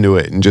rush into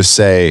it and just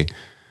say,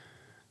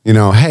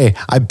 hey,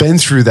 I've been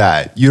through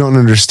that. You don't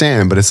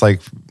understand. But it's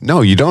like, no,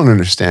 you don't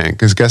understand.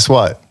 Because guess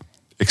what?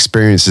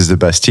 Experience is the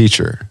best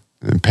teacher,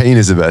 and pain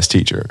is the best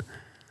teacher.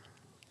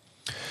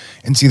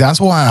 And see, that's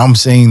why I'm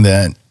saying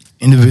that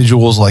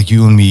individuals like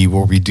you and me,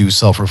 where we do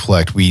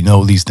self-reflect, we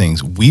know these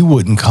things, we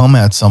wouldn't come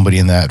at somebody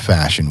in that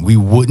fashion. We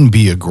wouldn't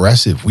be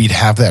aggressive. We'd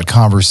have that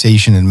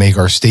conversation and make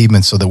our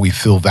statements so that we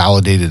feel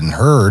validated and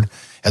heard,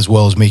 as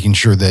well as making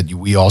sure that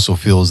we also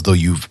feel as though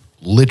you've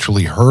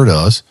literally heard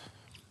us.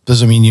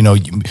 Doesn't mean, you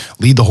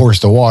lead the horse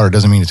to water.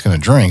 Doesn't mean it's going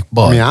to drink.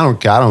 But I mean, I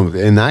don't,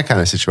 in that kind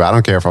of situation, I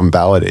don't care if I'm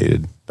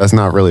validated. That's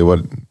not really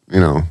what,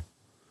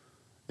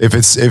 if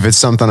it's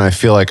something I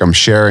feel like I'm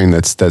sharing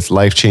that's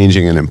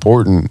life-changing and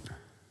important,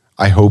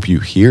 I hope you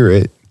hear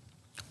it.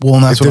 Well,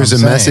 and that's what I'm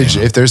saying.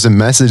 If there's a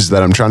message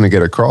that I'm trying to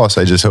get across,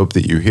 I just hope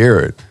that you hear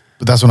it.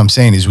 But that's what I'm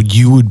saying is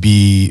you would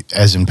be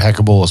as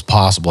impeccable as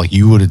possible. Like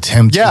you would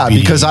attempt to be.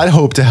 Because I'd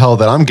hope to hell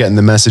that I'm getting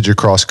the message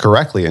across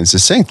correctly and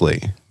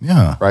succinctly.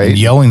 Yeah. Right. And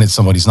yelling at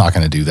somebody's not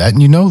going to do that.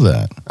 And you know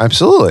that.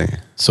 Absolutely.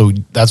 So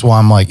that's why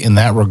I'm like, in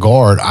that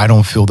regard, I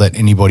don't feel that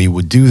anybody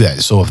would do that.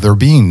 So if they're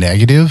being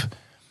negative.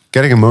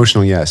 Getting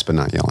emotional, yes, but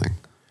not yelling.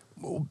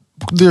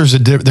 There's a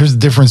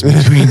difference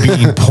between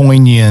being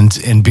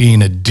poignant and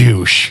being a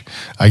douche.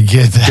 I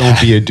get that.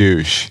 Don't be a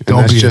douche.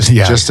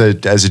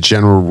 As a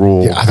general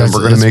rule. Yeah, and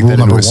we're going to make that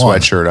into a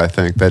sweatshirt. I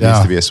think that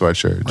needs to be a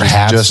sweatshirt.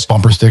 Hats,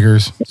 bumper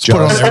stickers. Put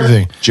on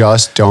everything.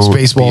 Just don't.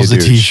 Spaceballs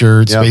the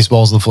t-shirt. Yep.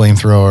 Spaceballs the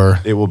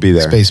flamethrower. It will be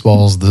there.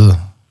 Spaceballs the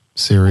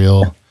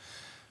cereal.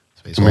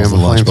 Spaceballs the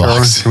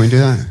lunchbox. Can we do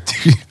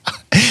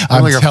that?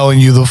 I'm telling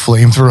you, the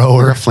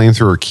flamethrower. Like a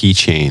flamethrower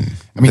keychain.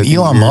 I mean,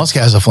 Elon Musk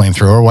has a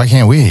flamethrower. Why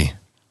can't we?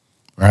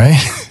 Right?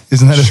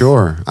 Isn't that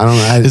sure? I don't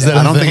know.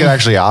 I don't think it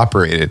actually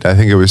operated. I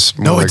think it was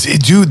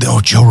dude. Though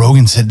Joe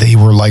Rogan said they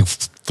were like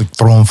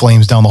throwing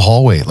flames down the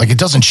hallway. Like it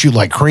doesn't shoot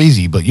like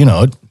crazy, but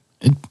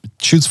it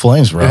Shoots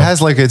flames, bro. It has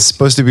like, it's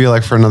supposed to be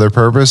like for another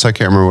purpose. I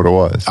can't remember what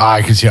it was.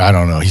 I could see. I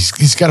don't know.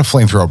 He's got a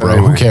flamethrower, bro.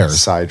 Anyway, Who cares?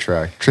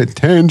 Sidetrack.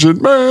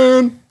 Tangent,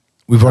 man.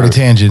 We've already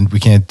tangent. We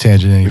can't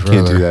tangent any further.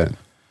 Can't do that.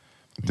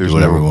 Do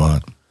whatever we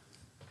want.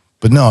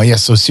 But no, yeah.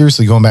 So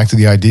seriously, going back to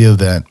the idea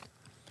that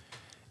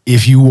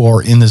if you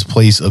are in this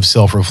place of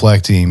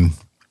self-reflecting,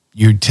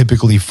 you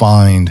typically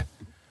find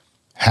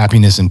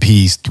happiness and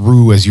peace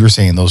through, as you're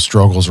saying, those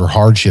struggles or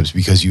hardships,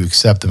 because you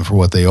accept them for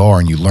what they are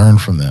and you learn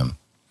from them.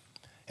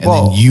 And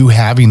then you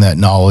having that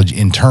knowledge,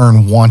 in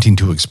turn, wanting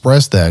to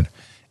express that,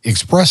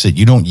 express it.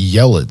 You don't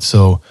yell it.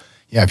 So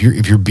yeah, if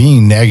you're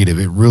being negative,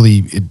 it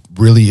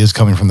really is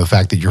coming from the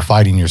fact that you're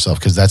fighting yourself,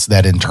 because that's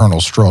that internal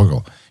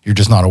struggle. You're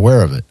just not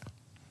aware of it.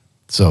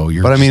 So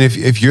But I mean,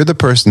 if you're the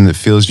person that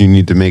feels you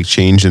need to make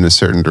change in a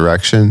certain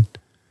direction,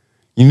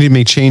 you need to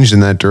make change in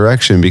that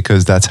direction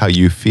because that's how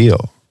you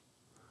feel.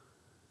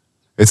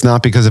 It's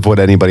not because of what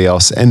anybody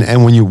else, and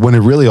when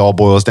it really all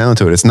boils down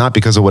to it, it's not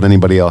because of what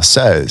anybody else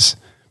says.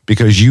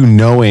 Because you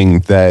knowing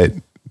that,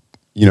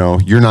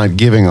 you're not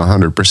giving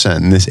 100%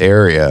 in this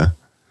area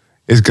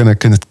is going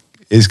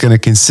to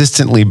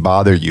consistently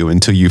bother you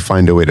until you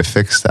find a way to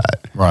fix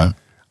that. Right.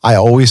 I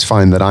always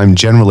find that I'm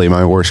generally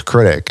my worst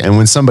critic. And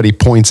when somebody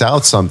points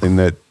out something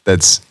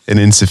that's an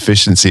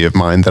insufficiency of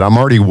mine that I'm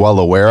already well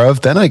aware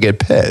of, then I get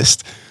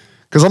pissed.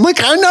 Because I'm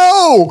like, I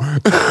know.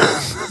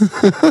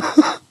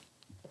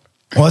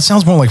 Well, that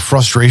sounds more like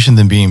frustration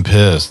than being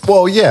pissed.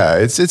 Well, yeah,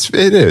 it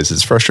is.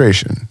 It's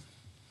frustration.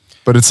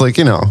 But it's like,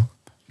 Well,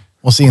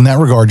 see, in that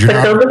regard,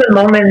 But those are the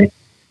moments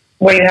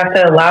where you have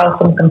to allow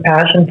some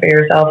compassion for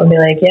yourself and be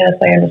like, yes,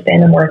 I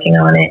understand, I'm working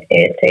on it.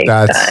 It takes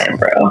time,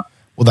 bro.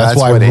 Well, that's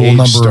why what rule age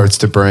number starts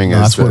to bring.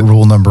 That's what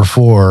rule number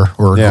 4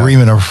 or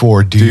agreement number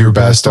 4. Do your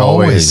best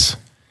always.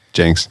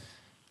 Jinx.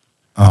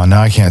 Oh,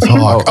 now I can't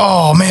talk.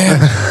 Oh man.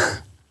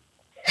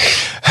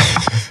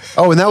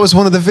 Oh, and that was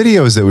one of the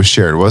videos that was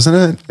shared, wasn't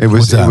it? It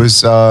was.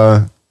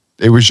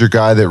 It was your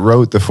guy that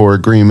wrote the 4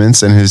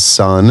 agreements and his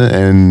son,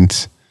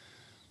 and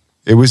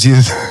it was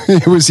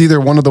either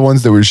one of the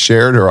ones that was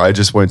shared, or I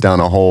just went down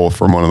a hole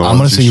from one of the. I'm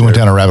going to say you went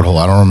down a rabbit hole.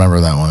 I don't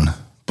remember that one.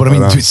 But I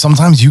mean, dude,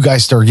 sometimes you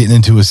guys start getting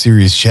into a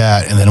serious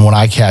chat, and then when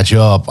I catch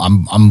up,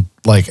 I'm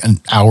like an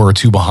hour or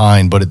 2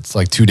 behind, but it's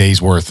like 2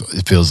 days worth.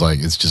 It feels like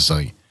it's just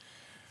like.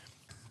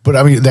 But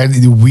I mean,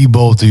 we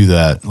both do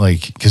that,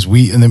 like, because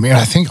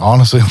I think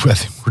honestly,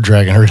 we're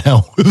dragging her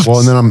down. Well,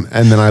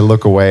 and then I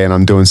look away and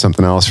I'm doing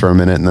something else for a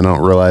minute, and then I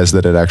don't realize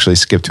that it actually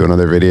skipped to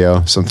another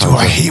video. Sometimes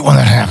I hate when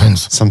that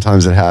happens.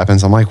 Sometimes it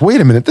happens. I'm like, wait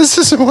a minute, this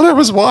isn't what I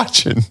was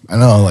watching. I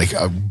know, like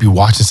I'd be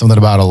watching something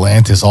about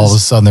Atlantis. All of a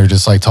sudden, they're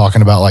just like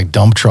talking about like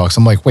dump trucks.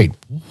 I'm like, wait,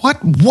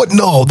 what? What?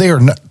 No, they are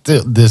not.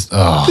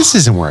 This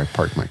isn't where I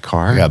parked my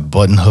car. I got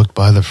button hooked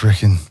by the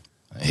freaking.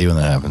 I hate when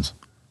that happens.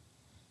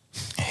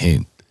 I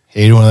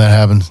hate when that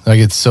happens. I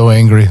get so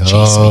angry.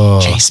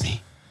 Chase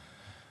me.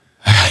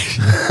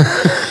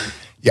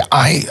 Yeah,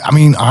 I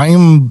mean,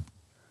 I'm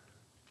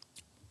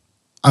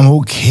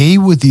okay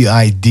with the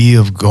idea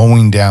of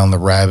going down the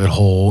rabbit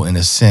hole in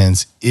a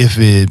sense if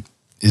it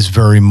is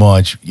very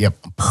much,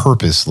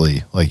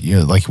 purposely. Like,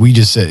 like we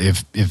just said,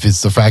 if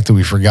it's the fact that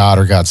we forgot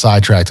or got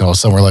sidetracked and all of a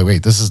sudden we're like,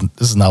 wait, this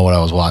is not what I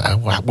was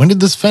watching. When did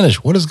this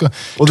finish? What is going?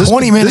 Well,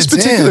 20 minutes.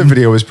 This particular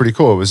video was pretty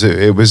cool.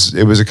 It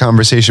was a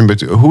conversation,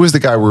 but who was the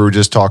guy we were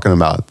just talking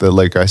about? That,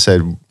 like I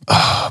said,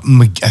 I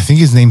think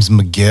his name's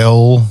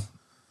Miguel.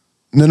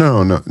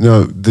 No.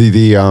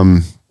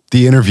 The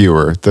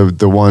interviewer,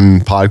 the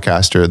one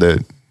podcaster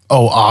that.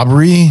 Oh,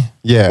 Aubrey.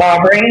 Yeah,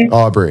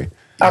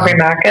 Aubrey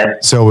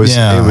Marcus. So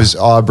it was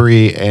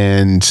Aubrey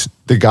and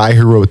the guy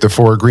who wrote the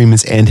 4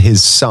 agreements and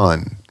his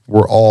son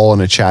were all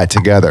in a chat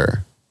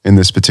together in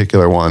this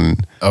particular one.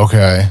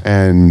 Okay.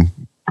 And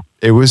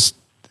it was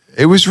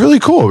really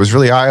cool. It was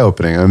really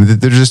eye-opening. I mean,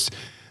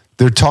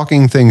 they're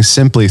talking things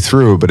simply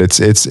through, but it's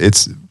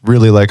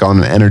really like on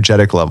an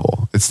energetic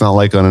level. It's not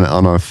like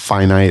on a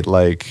finite,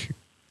 like,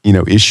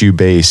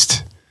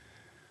 issue-based,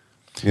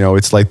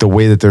 it's like the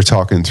way that they're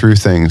talking through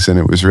things. And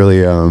it was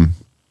really, I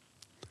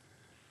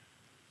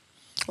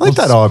like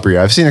that Aubrey.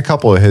 I've seen a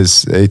couple of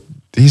his.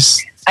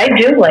 I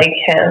do like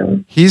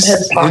him. He's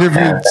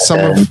interviewed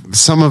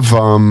some of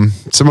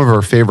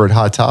our favorite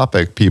Hot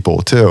Topic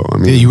people too. I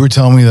mean, you were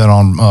telling me that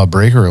on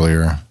break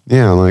earlier.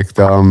 Yeah, like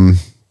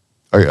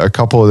a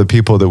couple of the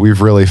people that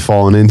we've really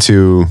fallen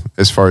into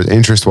as far as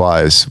interest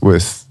wise,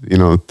 with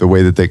the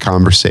way that they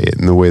conversate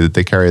and the way that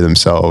they carry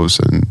themselves,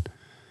 and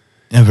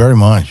very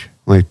much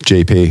like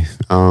JP.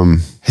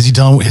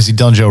 Has he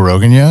done Joe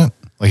Rogan yet?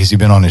 Like, has he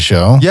been on his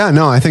show? Yeah,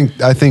 no, I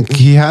think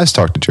he has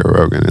talked to Joe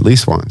Rogan at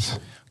least once.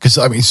 Because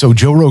I mean, so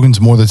Joe Rogan's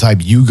more the type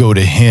you go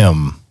to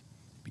him,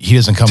 he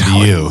doesn't come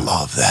to you. I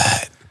love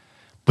that.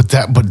 But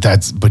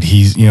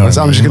he's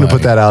I'm just gonna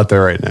put that out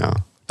there right now,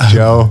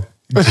 Joe.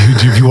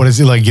 If you want to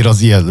see, like, get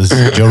us, this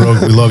is Joe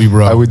Rogan. We love you,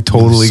 bro. I would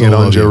totally get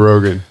on Joe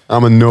Rogan.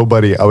 I'm a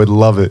nobody. I would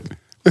love it.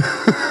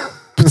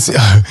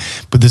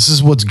 But this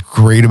is what's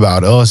great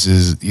about us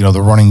is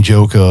the running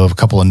joke of a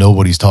couple of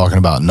nobodies talking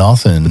about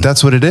nothing. But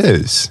that's what it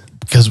is.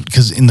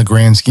 Because in the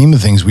grand scheme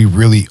of things, we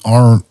really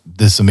aren't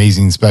this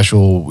amazing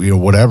special,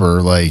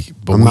 whatever. Like,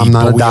 but I'm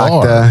not a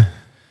doctor.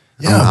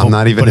 Yeah, I'm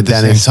not even a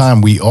dentist. At the same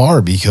time, we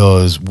are,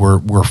 because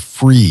we're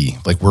free.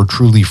 Like, we're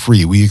truly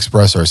free. We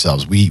express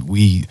ourselves.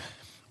 We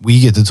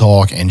get to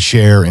talk and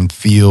share and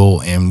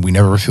feel, and we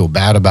never feel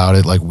bad about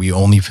it. Like, we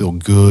only feel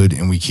good,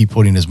 and we keep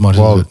putting as much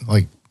of it.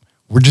 Like,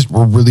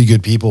 we're really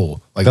good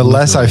people. Like, the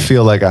less I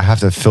feel like I have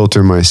to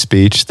filter my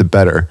speech, the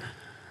better.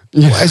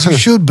 Well, as you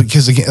should,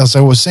 because again, as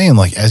I was saying,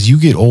 like, as you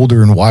get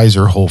older and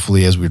wiser,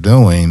 hopefully, as we're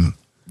doing,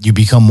 you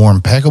become more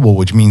impeccable,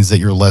 which means that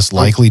you're less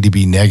likely to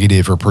be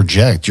negative or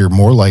project. You're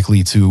more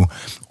likely to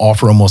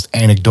offer almost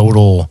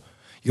anecdotal.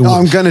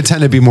 I'm going to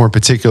tend to be more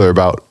particular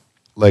about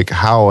like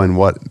how and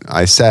what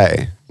I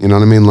say. You know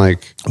what I mean?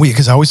 Like,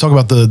 because I always talk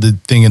about the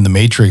thing in the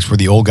Matrix where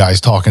the old guy's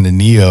talking to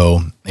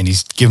Neo and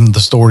he's giving the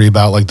story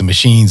about like the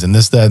machines and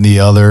this, that, and the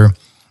other.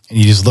 And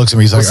he just looks at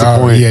me. He's like,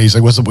 yeah. He's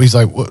like, what's the? He's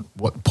like,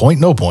 what point?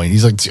 No point.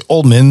 He's like,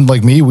 old men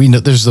like me. We know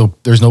there's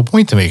no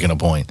point to making a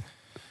point.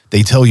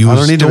 They tell you. I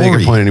don't need to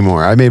make a point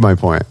anymore. I made my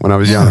point when I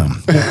was young.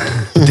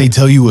 They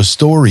tell you a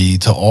story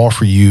to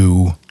offer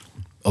you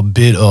a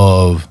bit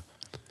of,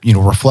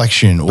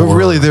 reflection. But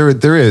really,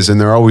 there is, and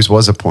there always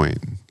was a point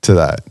to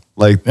that.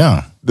 Like,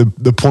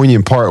 the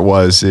poignant part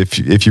was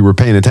if you were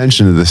paying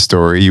attention to this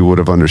story, you would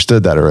have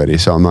understood that already.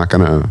 So I'm not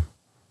gonna,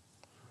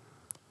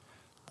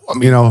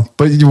 But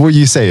what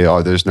you say?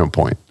 Oh, there's no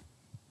point.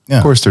 Yeah.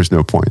 Of course, there's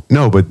no point.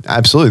 No, but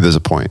absolutely, there's a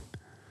point.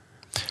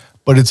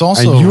 But it's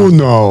also, and you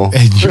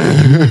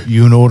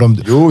know what I'm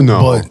doing.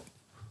 But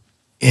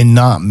in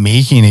not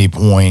making a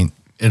point,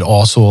 it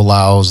also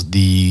allows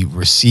the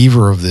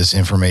receiver of this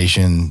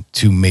information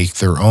to make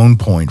their own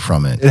point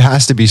from it. It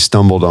has to be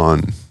stumbled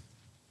on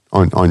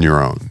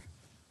your own.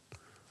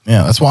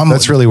 Yeah, that's why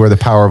that's really where the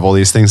power of all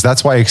these things.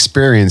 That's why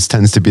experience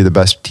tends to be the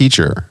best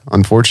teacher,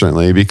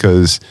 unfortunately,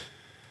 because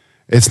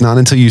it's not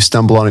until you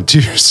stumble on it to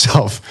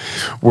yourself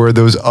where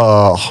those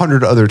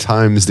 100 other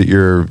times that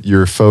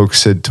your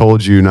folks had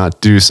told you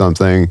not to do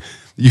something,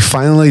 you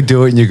finally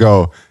do it and you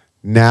go,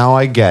 now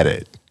I get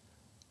it.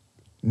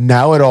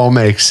 Now it all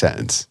makes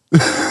sense.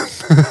 I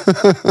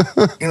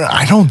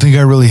don't think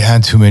I really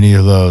had too many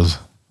of those.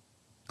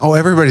 Oh,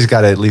 everybody's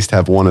got to at least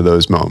have one of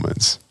those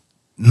moments.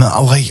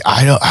 No, like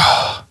I don't.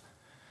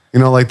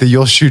 Like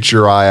you'll shoot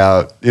your eye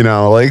out.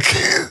 Like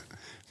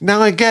now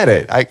I get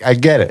it. I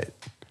get it.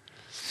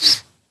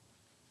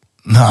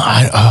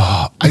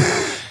 No,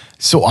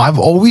 so I've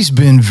always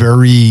been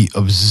very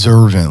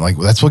observant. Like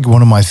that's like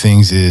one of my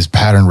things is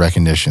pattern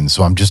recognition.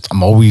 So I'm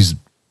always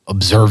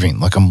observing.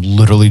 Like I'm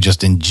literally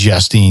just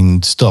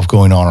ingesting stuff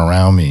going on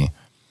around me.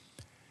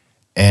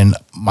 And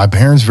my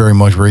parents very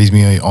much raised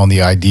me on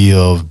the idea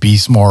of be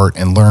smart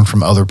and learn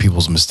from other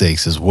people's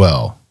mistakes as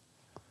well.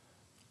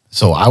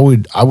 So I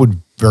would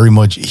very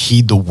much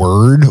heed the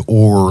word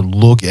or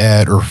look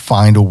at or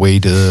find a way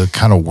to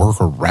kind of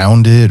work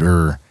around it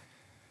or,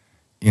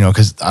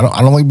 because I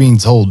don't like being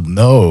told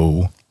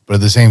no, but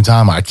at the same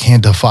time, I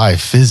can't defy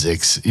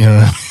physics.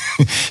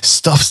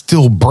 Stuff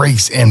still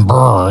breaks and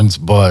burns,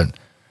 but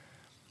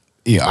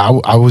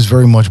I was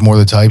very much more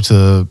the type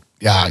to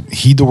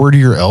heed the word of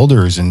your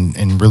elders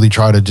and really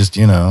try to just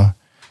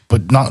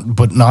but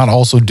not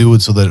also do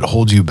it so that it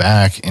holds you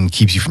back and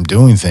keeps you from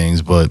doing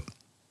things, but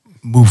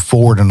move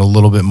forward in a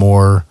little bit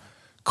more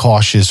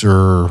cautious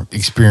or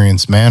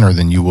experienced manner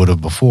than you would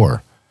have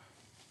before.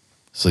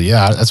 So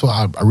that's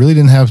why I really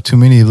didn't have too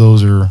many of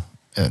those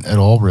at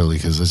all, really,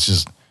 because it's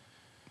just,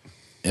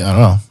 I don't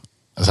know.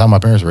 That's how my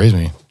parents raised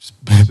me.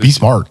 Just be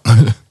smart.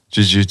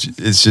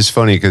 It's just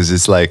funny because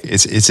it's like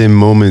it's in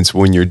moments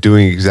when you're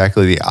doing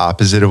exactly the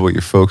opposite of what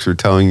your folks are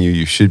telling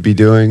you should be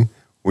doing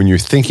when you're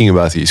thinking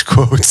about these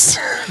quotes.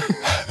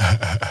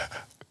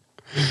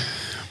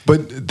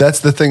 But that's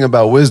the thing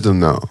about wisdom,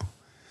 though,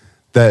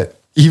 that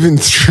even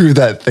through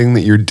that thing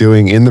that you're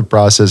doing in the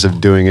process of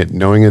doing it,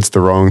 knowing it's the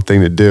wrong thing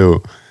to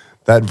do,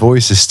 that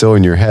voice is still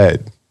in your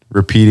head,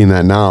 repeating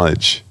that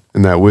knowledge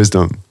and that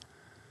wisdom.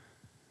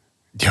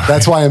 Right.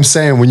 That's why I'm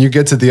saying when you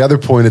get to the other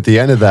point at the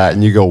end of that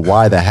and you go,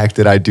 why the heck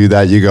did I do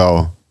that? You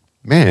go,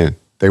 man,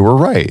 they were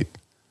right.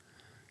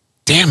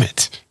 Damn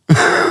it.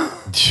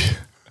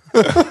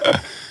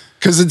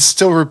 Because it's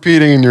still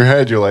repeating in your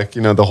head. You're like,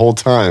 the whole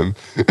time.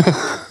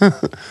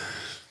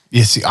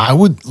 Yeah, see, I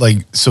would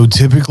so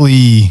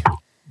typically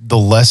the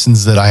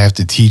lessons that I have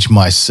to teach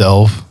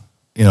myself,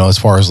 as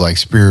far as like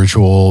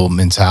spiritual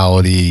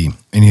mentality,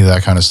 any of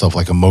that kind of stuff,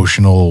 like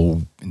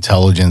emotional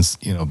intelligence,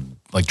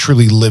 like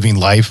truly living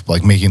life,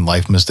 like making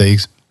life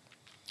mistakes.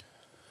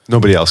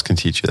 Nobody else can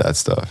teach you that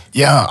stuff.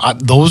 Yeah,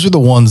 those are the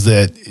ones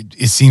that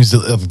it seems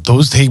that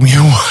those take me.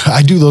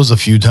 I do those a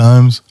few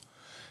times.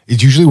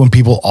 It's usually when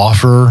people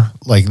offer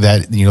like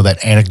that,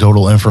 that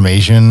anecdotal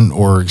information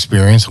or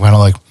experience. I'm kind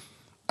of like,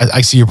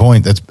 I see your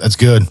point. That's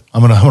good.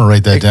 I'm gonna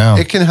write that down.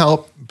 It can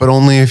help, but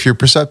only if you're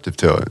perceptive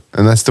to it.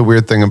 And that's the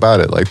weird thing about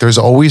it. Like there's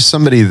always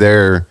somebody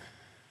there,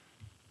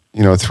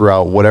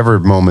 throughout whatever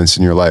moments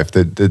in your life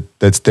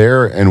that's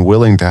there and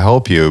willing to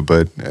help you.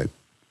 But I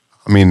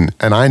mean,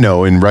 and I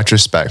know in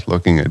retrospect,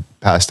 looking at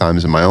past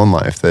times in my own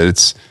life, that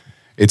it's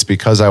it's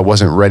because I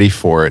wasn't ready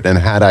for it. And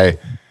had I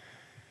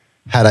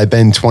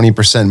been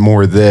 20%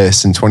 more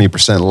this and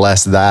 20%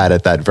 less that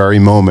at that very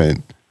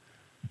moment,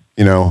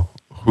 you know,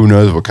 who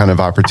knows what kind of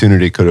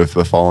opportunity could have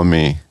befallen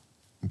me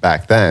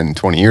back then,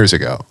 20 years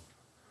ago.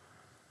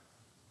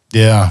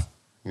 Yeah.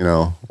 You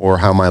know, or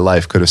how my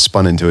life could have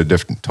spun into a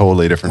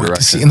totally different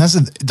direction. See, and that's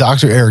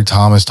Dr. Eric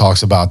Thomas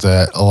talks about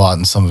that a lot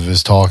in some of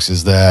his talks,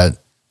 is that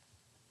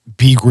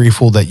be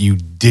grateful that you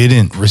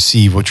didn't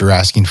receive what you're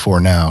asking for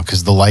now,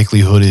 because the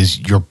likelihood is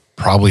you're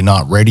probably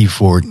not ready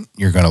for it.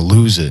 You're going to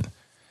lose it.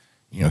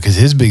 You know, because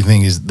his big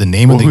thing is the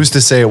name of the... Who's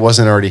to say it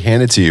wasn't already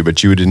handed to you,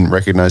 but you didn't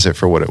recognize it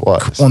for what it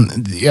was? Well,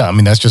 yeah, I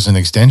mean, that's just an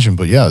extension,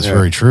 but yeah, it's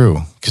very true.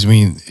 Because, I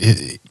mean,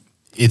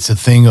 it's a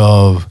thing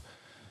of...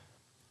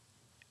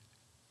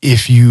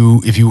 If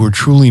you were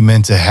truly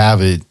meant to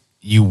have it,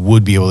 you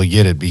would be able to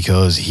get it,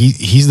 because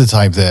he's the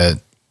type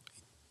that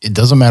it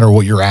doesn't matter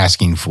what you're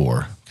asking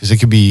for, because it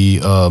could be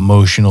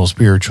emotional,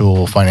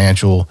 spiritual,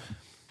 financial.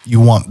 You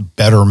want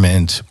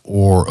betterment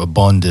or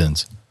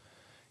abundance.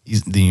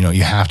 You know,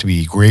 you have to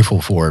be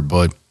grateful for it,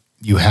 but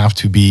you have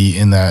to be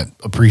in that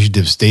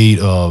appreciative state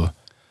of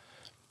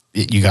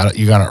it. You got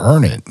to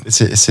earn it.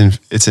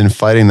 It's in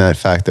fighting that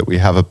fact that we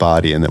have a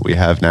body and that we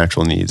have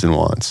natural needs and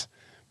wants,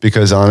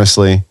 because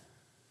honestly,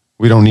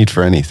 we don't need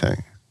for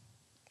anything.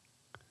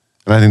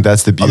 And I think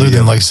that's the beauty. Other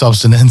than like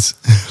substance.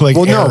 Like,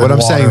 well, no, but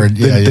I'm saying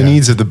the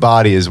needs of the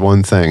body is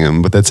one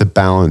thing, but that's a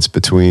balance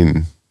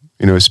between,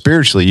 you know,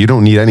 spiritually, you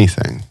don't need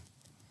anything.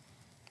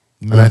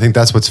 And I think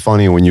that's what's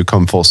funny when you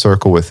come full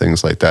circle with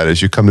things like that,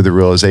 is you come to the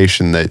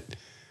realization that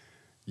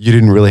you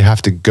didn't really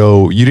have to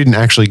go, you didn't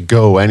actually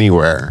go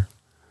anywhere.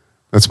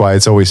 That's why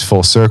it's always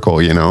full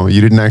circle, you know?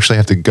 You didn't actually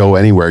have to go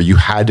anywhere. You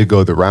had to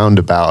go the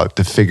roundabout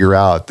to figure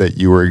out that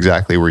you were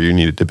exactly where you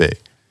needed to be.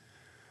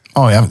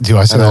 Oh yeah, dude,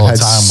 I said it all the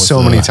time.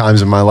 So many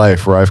times in my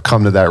life where I've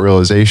come to that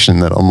realization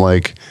that I'm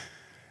like,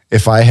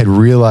 if I had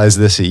realized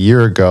this a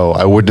year ago,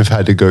 I wouldn't have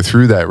had to go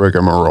through that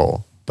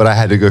rigmarole. But I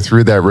had to go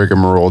through that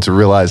rigmarole to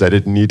realize I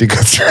didn't need to go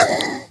through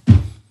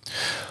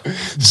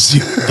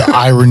the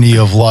irony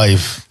of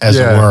life, as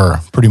it were,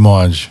 pretty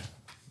much.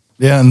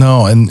 Yeah,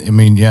 no, and I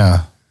mean,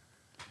 yeah.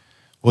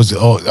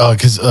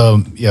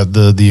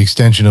 The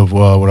extension of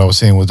what I was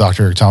saying with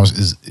Dr. Eric Thomas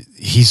is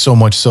he's so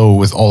much so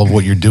with all of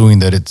what you're doing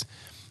that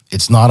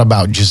it's not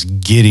about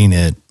just getting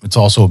it. It's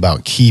also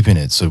about keeping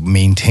it. So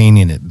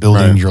maintaining it,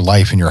 building your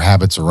life and your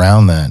habits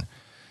around that.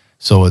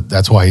 So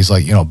that's why he's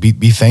like, you know,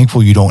 be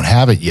thankful you don't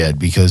have it yet,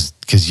 because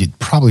you'd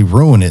probably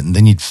ruin it and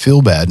then you'd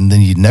feel bad and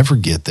then you'd never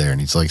get there. And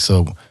he's like,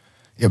 so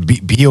yeah,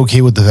 be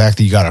okay with the fact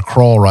that you got to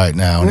crawl right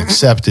now and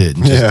accept it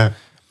and just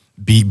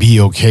be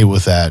okay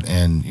with that.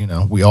 And, you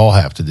know, we all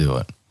have to do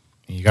it.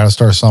 You got to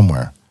start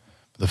somewhere.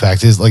 The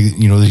fact is, like,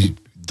 you know,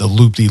 the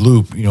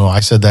loop-de-loop, you know, I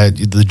said that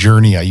the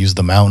journey, I used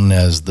the mountain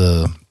as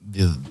the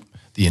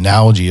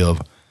analogy of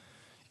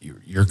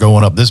you're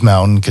going up this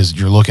mountain because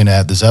you're looking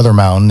at this other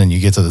mountain, and you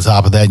get to the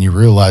top of that and you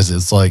realize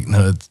it's like,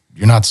 no,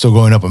 you're not still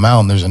going up a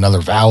mountain. There's another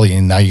valley,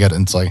 and now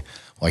it's like,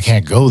 well, I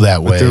can't go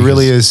that way. There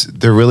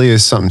really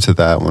is something to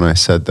that when I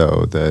said,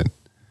 though, that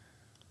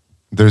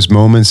there's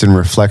moments in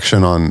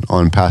reflection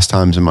on past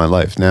times in my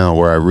life now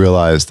where I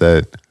realized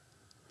that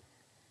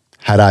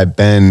had I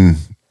been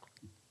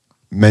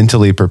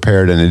mentally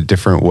prepared in a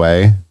different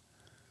way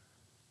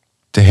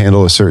to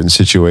handle a certain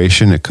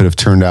situation, it could have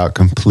turned out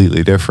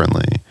completely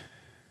differently.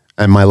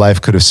 And my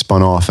life could have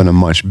spun off in a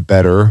much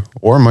better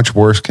or much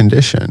worse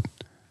condition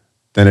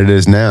than it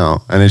is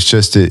now. And it's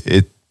just,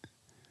 it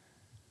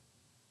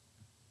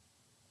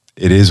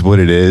is what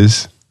it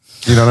is.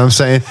 You know what I'm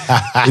saying?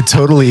 It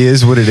totally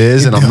is what it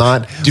is. And I'm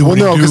not,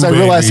 because I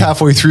realized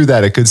halfway through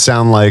that it could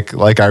sound like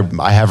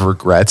I have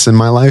regrets in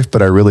my life,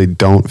 but I really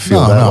don't feel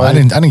that way. I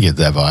didn't get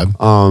that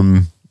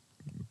vibe.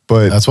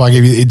 But that's why I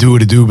gave you do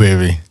what it do,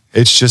 baby.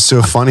 It's just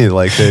so funny,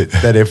 like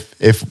that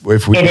if we,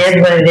 it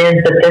is what it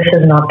is, but this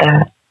is not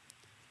that.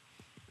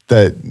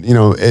 That, you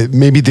know, it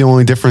may be the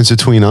only difference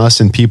between us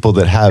and people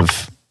that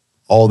have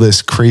all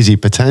this crazy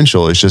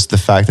potential is just the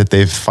fact that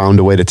they've found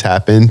a way to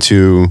tap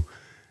into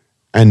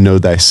and know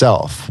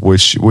thyself,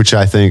 which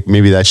I think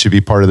maybe that should be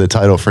part of the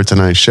title for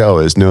tonight's show,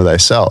 is know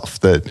thyself.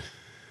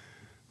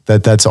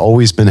 That's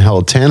always been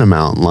held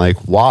tantamount. Like,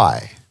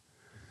 why?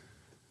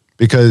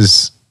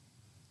 Because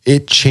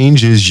it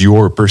changes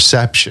your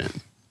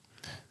perception.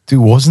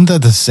 Dude, wasn't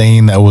that the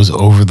saying that was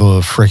over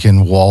the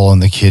freaking wall in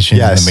the kitchen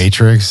in the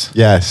Matrix?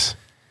 Yes.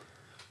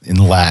 In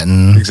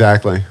Latin.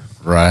 Exactly.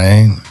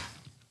 Right?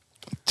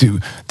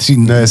 Dude, see,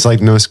 no, it's like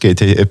nosce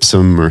te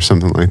ipsum or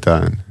something like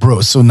that.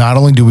 Bro, so not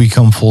only do we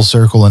come full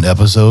circle in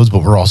episodes,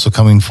 but we're also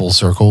coming full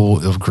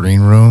circle of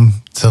Green Room.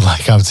 So,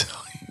 like, I'm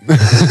telling you.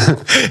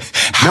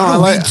 How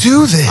do we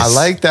do this? I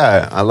like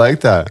that.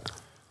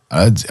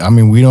 I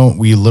mean, we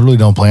literally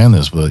don't plan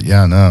this, but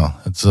yeah, no,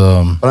 it's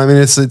But I mean,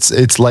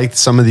 it's like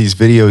some of these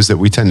videos that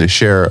we tend to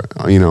share,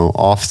 you know,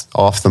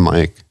 off the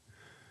mic.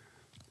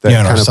 That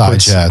in our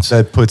side chats.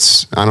 That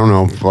puts, I don't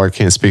know, well, I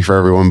can't speak for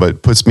everyone,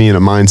 but puts me in a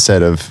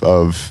mindset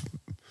of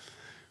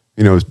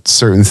you know,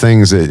 certain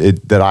things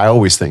that I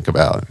always think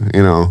about,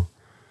 you know.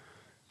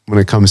 when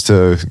it comes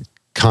to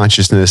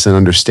consciousness and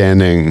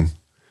understanding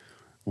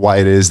why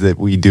it is that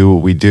we do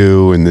what we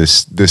do, and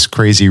this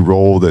crazy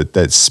role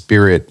that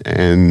spirit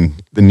and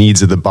the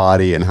needs of the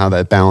body and how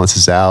that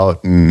balances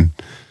out. And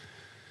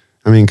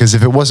I mean, because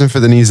if it wasn't for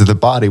the needs of the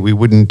body, we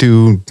wouldn't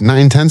do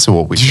 9/10 of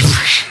what we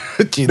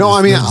do. No,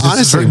 I mean,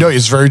 honestly, no,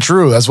 it's very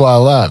true. That's why I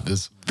laughed.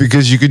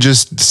 Because you could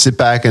just sit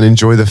back and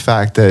enjoy the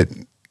fact that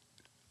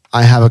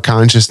I have a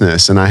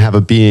consciousness and I have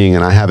a being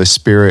and I have a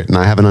spirit and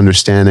I have an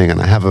understanding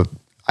and I have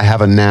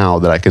a now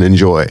that I can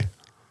enjoy.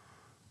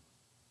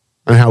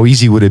 And how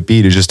easy would it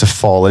be to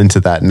fall into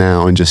that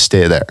now and just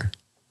stay there?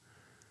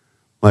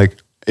 Like,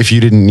 if you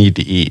didn't need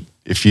to eat,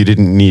 if you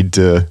didn't need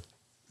to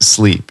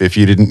sleep, if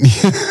you didn't.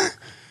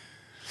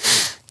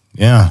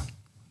 Yeah.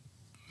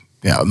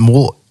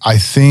 Well, I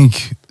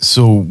think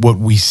so. What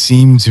we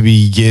seem to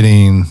be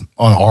getting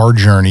on our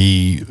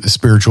journey,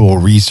 spiritual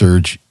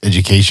research,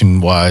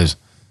 education wise,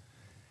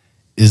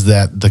 is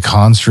that the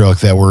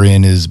construct that we're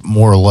in is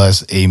more or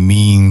less a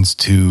means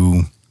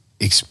to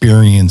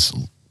experience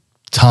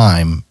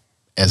time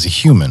as a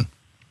human,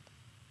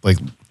 like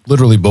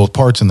literally both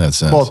parts in that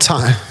sense. Well,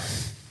 time.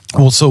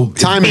 Well, so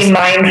time be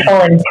mindful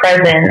and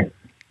present.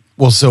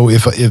 Well, so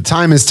if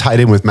time is tied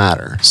in with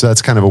matter, so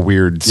that's kind of a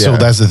weird. So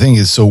that's the thing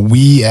is, so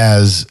we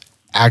as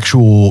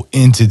actual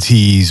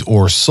entities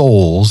or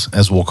souls,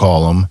 as we'll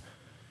call them,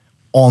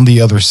 on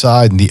the other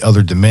side and the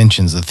other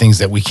dimensions, the things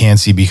that we can't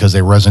see because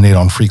they resonate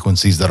on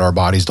frequencies that our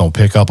bodies don't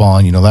pick up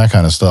on, that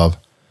kind of stuff.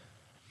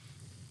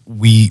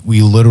 We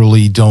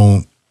literally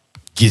don't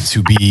get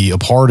to be a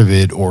part of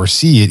it or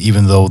see it,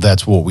 even though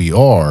that's what we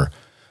are.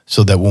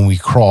 So that when we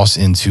cross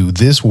into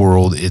this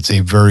world, it's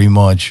a very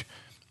much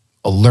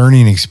a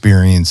learning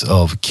experience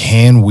of,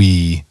 can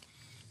we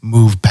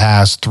move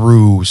past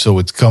through? So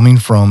it's coming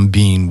from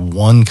being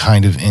one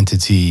kind of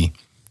entity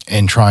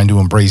and trying to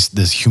embrace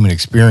this human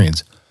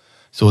experience.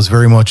 So it's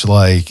very much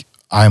like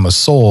I'm a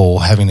soul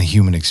having a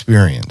human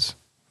experience.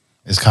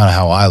 Is kind of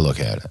how I look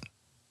at it.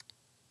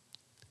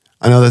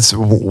 I know that's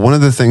one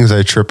of the things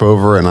I trip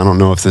over, and I don't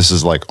know if this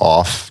is like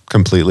off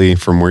completely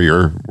from where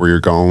you're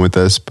going with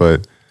this,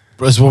 but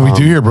that's what we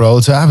do here, bro.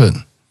 Let's have it.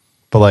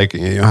 But like,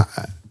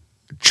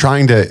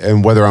 trying to,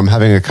 and whether I'm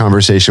having a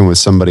conversation with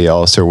somebody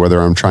else or whether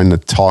I'm trying to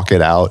talk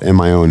it out in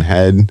my own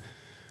head,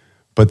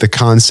 but the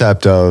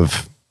concept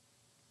of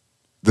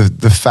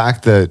the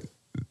fact that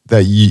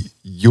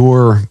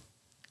your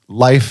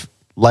life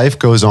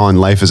goes on,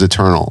 life is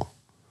eternal.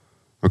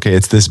 Okay,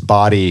 it's this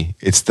body,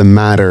 it's the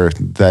matter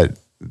that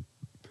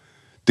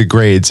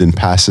degrades and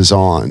passes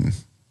on.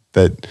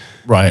 That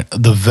right,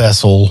 the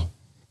vessel.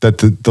 That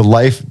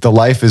the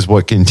life is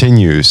what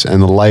continues,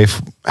 and the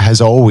life has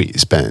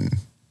always been.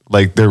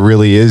 Like, there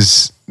really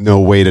is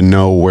no way to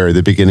know where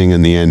the beginning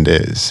and the end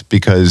is,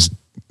 because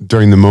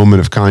during the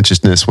moment of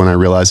consciousness, when I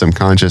realize I'm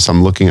conscious,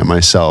 I'm looking at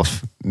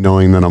myself,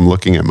 knowing that I'm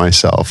looking at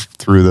myself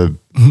through the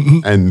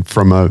and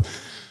from a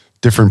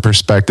different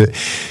perspective.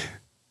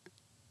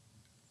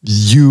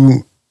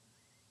 You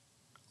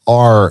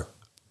are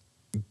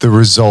the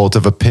result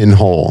of a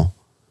pinhole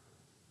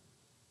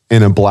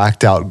in a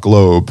blacked out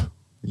globe.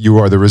 You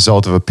are the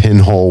result of a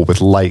pinhole with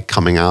light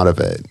coming out of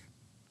it.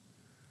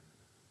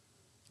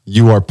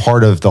 You are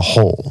part of the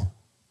whole.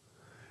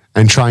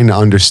 And trying to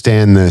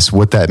understand this,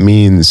 what that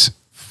means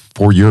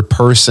for your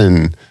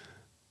person,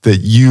 that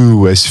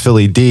you as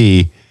Philly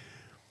D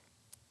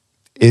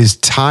is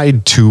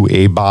tied to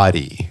a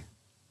body.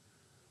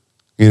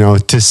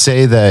 To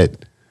say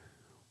that,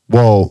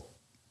 well,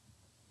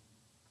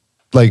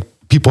 like,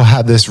 people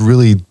have this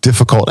really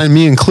difficult, and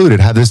me included,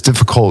 have this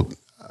difficult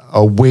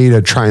a way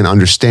to try and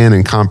understand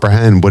and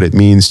comprehend what it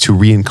means to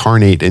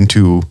reincarnate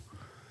into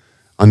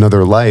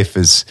another life.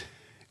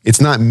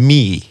 It's not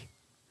me.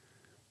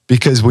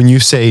 Because when you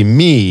say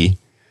me,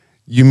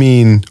 you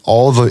mean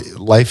all the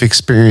life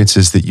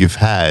experiences that you've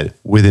had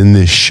within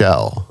this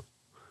shell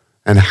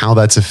and how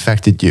that's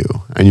affected you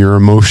and your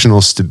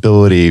emotional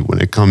stability when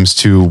it comes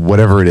to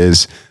whatever it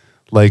is,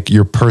 like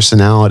your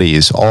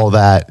personalities, all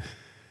that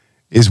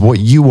is what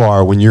you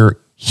are when you're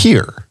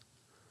here.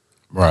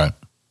 Right.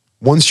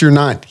 Once you're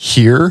not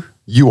here,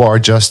 you are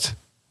just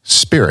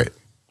spirit.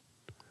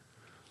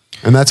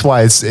 And that's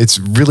why it's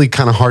really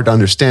kind of hard to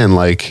understand.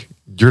 Like,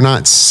 you're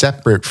not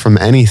separate from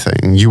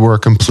anything. You are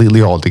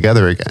completely all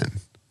together again.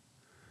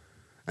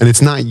 And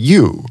it's not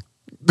you.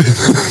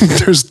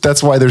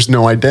 That's why there's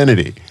no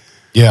identity.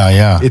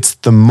 Yeah. It's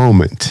the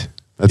moment.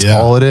 That's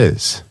all it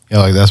is. Yeah,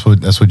 like that's what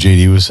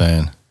JD was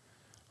saying.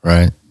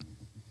 Right.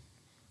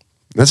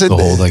 That's it.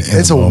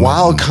 It's a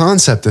wild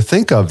concept to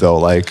think of, though.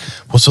 Like,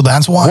 well, so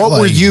that's why. What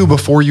were you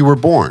before you were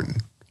born?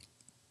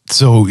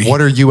 So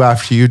what are you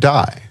after you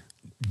die?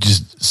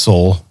 Just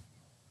soul,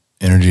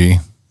 energy.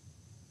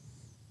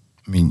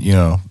 I mean,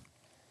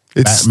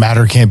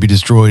 matter can't be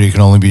destroyed. It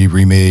can only be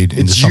remade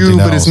into something else.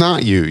 It's you, but it's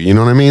not you. You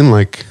know what I mean?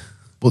 Like,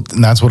 well,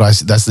 and that's what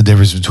that's the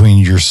difference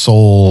between your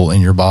soul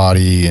and your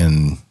body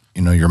and,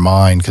 your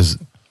mind, because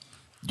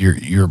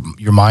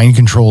your mind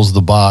controls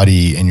the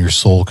body and your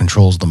soul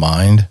controls the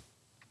mind.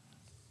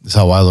 That's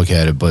how I look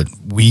at it. But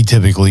we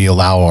typically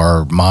allow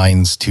our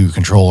minds to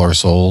control our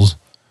souls.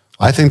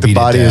 I think the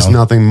body is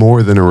nothing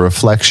more than a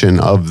reflection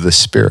of the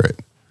spirit.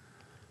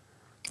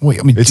 Wait,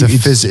 I mean, it's a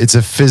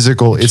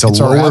physical, it's a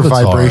lower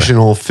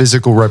vibrational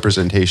physical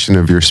representation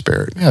of your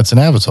spirit. Yeah, it's an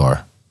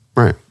avatar.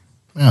 Right.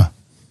 Yeah.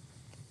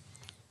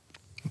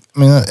 I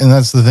mean, and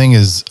that's the thing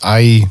is,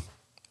 I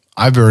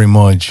very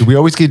much. Do we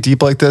always get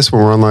deep like this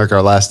when we're on like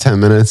our last 10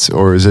 minutes,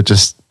 or is it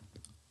just?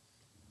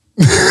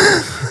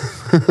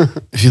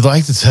 If you'd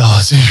like to tell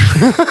us,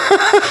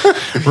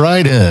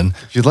 write in.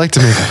 If you'd like to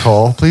make a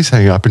call, please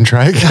hang up and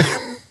try again.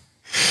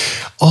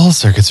 All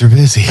circuits are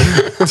busy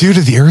due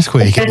to the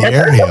earthquake in the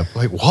area.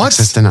 Like, what?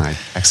 Access denied.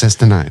 Access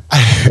denied.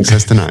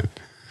 Access denied.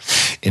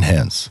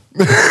 Enhance.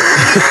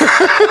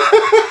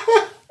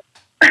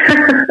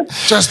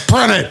 Just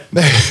print it.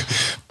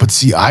 But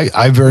see,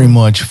 I very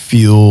much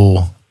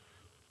feel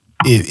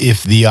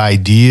if the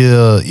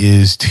idea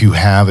is to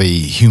have a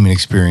human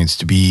experience,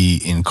 to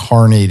be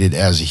incarnated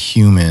as a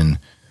human,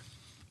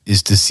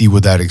 is to see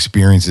what that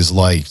experience is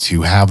like,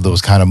 to have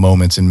those kind of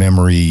moments in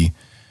memory,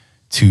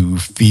 to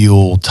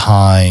feel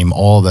time,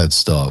 all that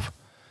stuff.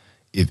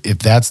 If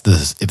that's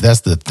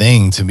the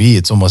thing, to me,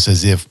 it's almost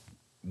as if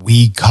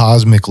we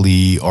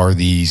cosmically are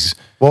these.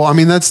 Well, I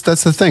mean, that's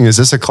the thing. Is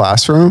this a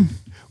classroom?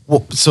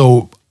 Well,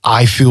 so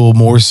I feel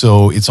more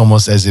so it's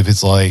almost as if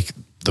it's like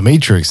the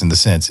Matrix in the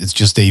sense. It's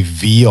just a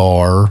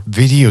VR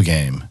video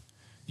game.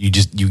 You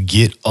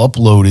get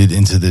uploaded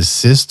into this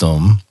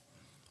system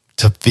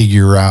to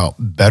figure out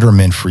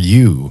betterment for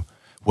you.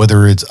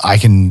 Whether it's I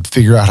can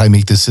figure out how to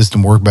make this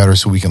system work better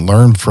so we can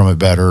learn from it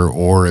better,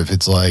 or if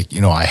it's like,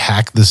 I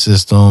hack the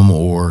system,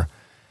 or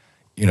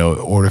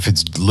if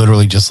it's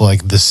literally just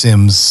like The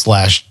Sims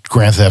 /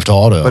 Grand Theft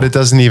Auto. But it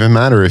doesn't even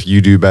matter if you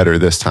do better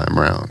this time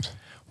around.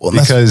 Well,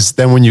 because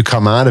then when you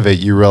come out of it,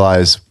 you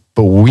realize,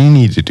 but we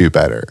need to do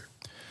better.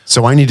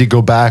 So I need to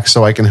go back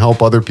so I can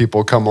help other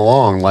people come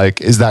along.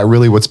 Like, is that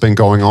really what's been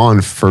going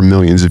on for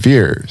millions of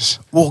years?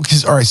 Well,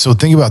 because, all right, so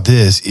think about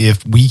this.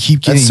 If we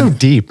keep getting... That's so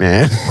deep,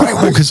 man. Right,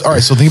 well, because, all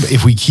right, so think about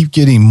if we keep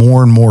getting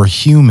more and more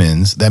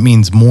humans, that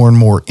means more and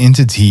more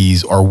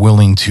entities are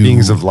willing to...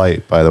 Beings of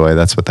light, by the way,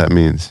 that's what that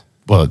means.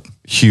 What?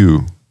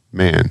 Hugh,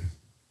 man.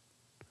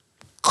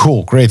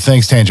 Cool, great,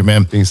 thanks, Tangent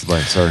Man. Beings of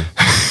light, sorry.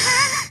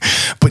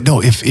 But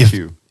no,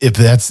 if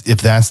that's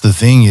the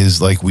thing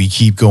is like we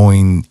keep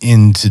going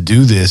in to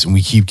do this and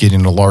we keep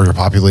getting a larger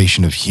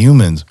population of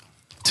humans,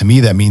 to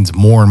me that means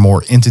more and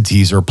more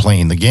entities are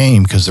playing the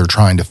game because they're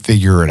trying to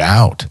figure it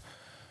out.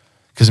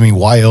 Because I mean,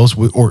 why else?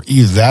 Or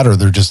either that, or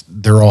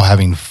they're all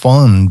having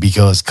fun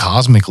because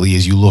cosmically,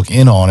 as you look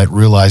in on it,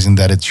 realizing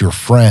that it's your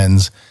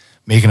friends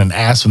making an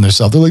ass of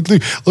themselves. They're like,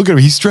 look at him,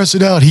 he's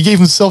stressing out. He gave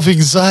himself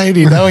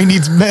anxiety. Now he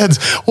needs meds.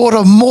 What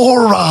a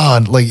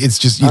moron. Like, it's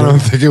just, I don't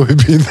think it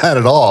would be that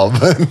at all.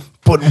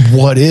 But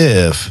what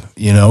if,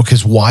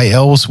 because why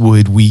else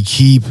would we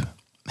keep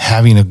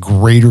having a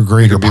greater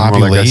population?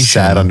 More like a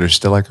sad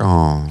understood, like,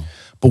 oh.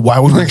 But why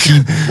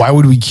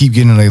would we keep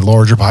getting a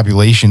larger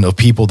population of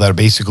people that are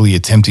basically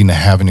attempting to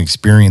have an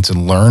experience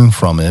and learn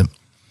from it?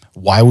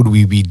 Why would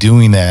we be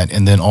doing that?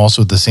 And then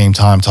also at the same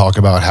time talk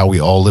about how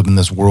we all live in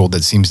this world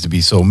that seems to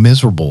be so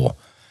miserable.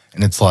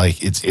 And it's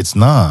like, it's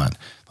not.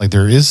 Like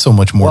there is so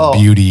much more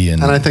beauty.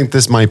 And I think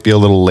this might be a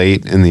little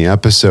late in the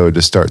episode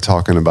to start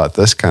talking about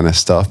this kind of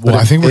stuff. But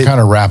I think we're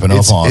kind of wrapping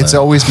up on it. It's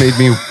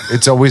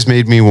always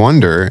made me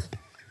wonder,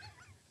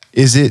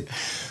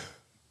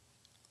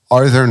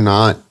 are there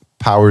not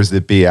powers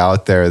that be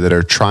out there that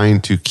are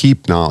trying to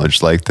keep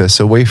knowledge like this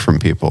away from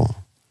people?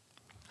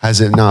 Has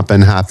it not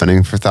been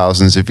happening for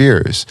thousands of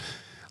years?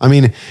 I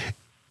mean,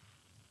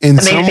 in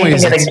some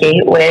ways,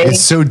 it's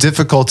so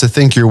difficult to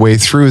think your way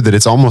through that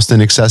it's almost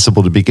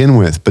inaccessible to begin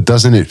with. But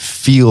doesn't it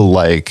feel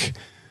like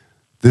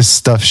this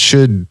stuff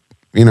should,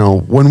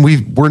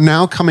 when we're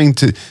now coming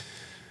to,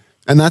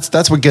 and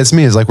that's what gets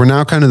me is like, we're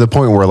now kind of the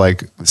point where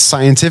like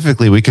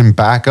scientifically we can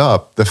back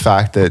up the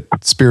fact that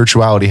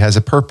spirituality has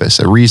a purpose,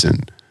 a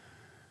reason.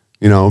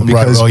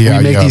 Because we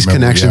make these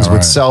connections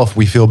with self,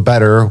 we feel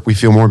better, we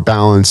feel more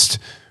balanced,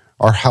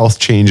 our health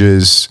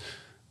changes,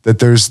 that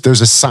there's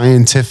a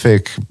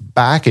scientific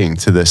backing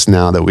to this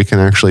now that we can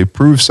actually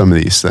prove some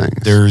of these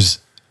things. There's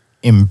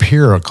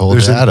empirical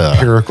data.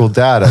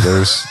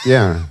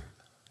 Yeah,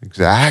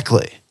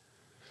 exactly.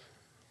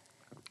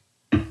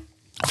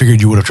 I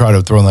figured you would have tried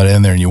to throw that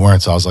in there and you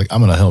weren't, so I was like, I'm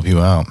going to help you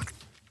out.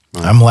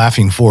 Right. I'm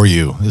laughing for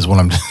you is what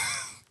I'm doing.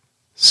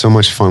 So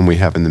much fun we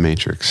have in the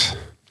Matrix.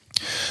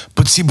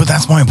 But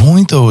that's my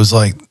point though, is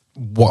like,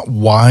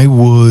 why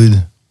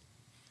would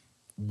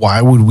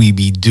we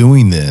be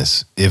doing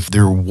this if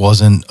there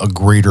wasn't a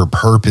greater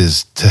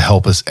purpose to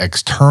help us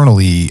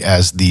externally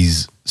as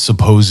these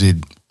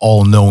supposed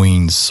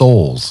all-knowing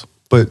souls?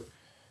 But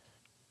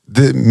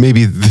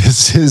maybe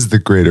this is the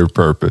greater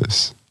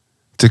purpose,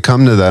 to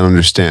come to that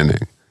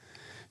understanding.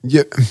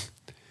 Yeah,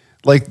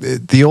 like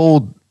the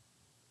old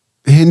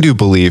Hindu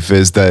belief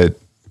is that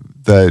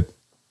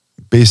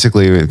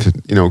basically,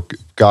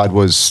 God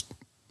was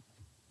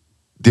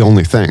the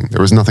only thing.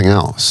 There was nothing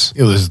else.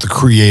 It was the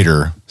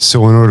creator.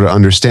 So in order to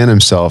understand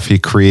himself, he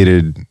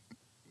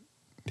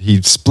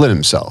split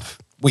himself.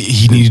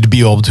 He needed to be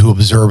able to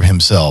observe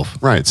himself.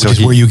 Right. So which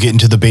is where you get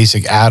into the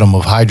basic atom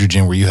of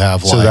hydrogen, where you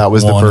have so that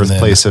was the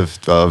birthplace of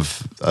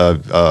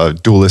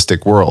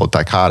dualistic world,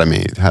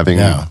 dichotomy,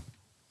 having,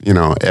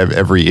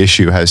 every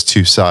issue has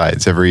two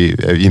sides.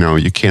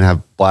 You can't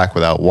have black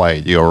without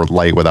white, or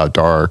light without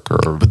dark.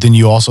 But then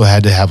you also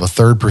had to have a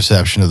third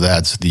perception of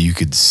that so that you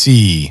could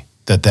see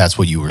that that's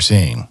what you were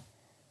seeing.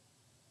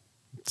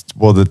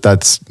 Well,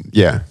 that's.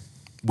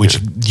 Which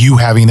you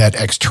having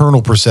that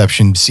external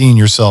perception, seeing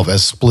yourself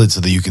as split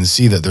so that you can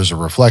see that there's a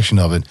reflection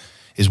of it,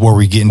 is where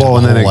we get into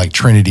the whole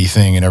Trinity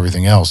thing and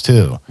everything else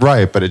too.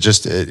 Right, but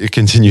it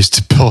continues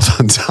to build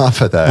on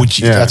top of that.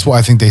 That's why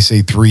I think they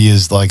say 3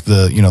 is like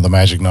the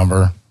magic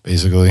number,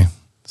 basically.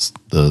 It's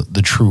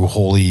the true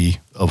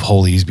holy of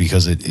holies,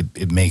 because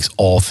it makes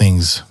all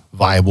things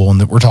viable,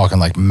 and we're talking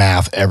like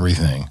math,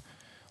 everything.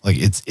 Like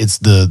it's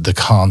the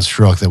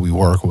construct that we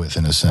work with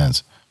in a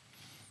sense.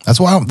 That's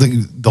why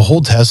the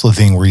whole Tesla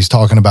thing, where he's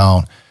talking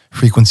about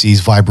frequencies,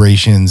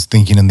 vibrations,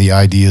 thinking in the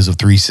ideas of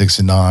 3, 6,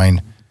 and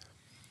 9.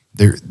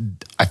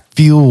 I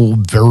feel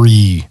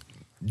very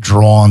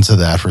drawn to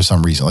that for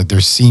some reason. Like there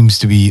seems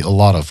to be a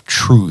lot of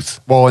truth.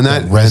 Well, and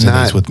that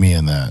resonates with me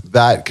in that.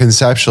 That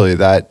conceptually,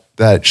 that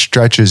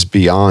stretches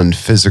beyond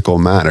physical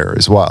matter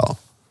as well.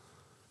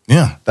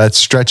 Yeah, that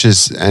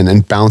stretches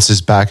and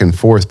bounces back and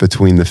forth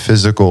between the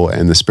physical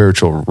and the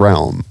spiritual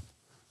realm.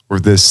 Or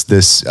this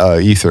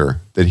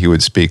ether that he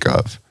would speak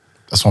of.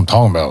 That's what I'm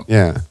talking about.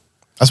 Yeah.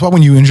 That's why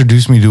when you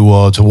introduced me to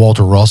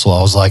Walter Russell,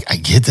 I was like, I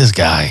get this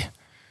guy.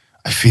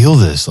 I feel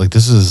this. Like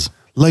this is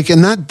like,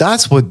 and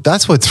that's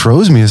what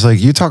throws me. Is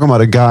like you talking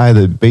about a guy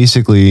that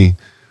basically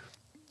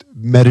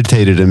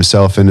meditated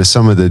himself into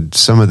some of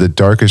the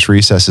darkest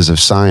recesses of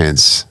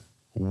science,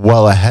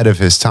 well ahead of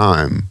his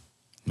time.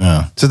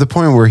 Yeah. To the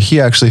point where he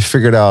actually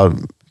figured out,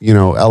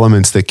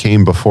 elements that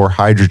came before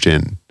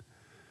hydrogen.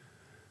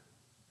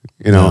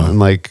 And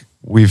like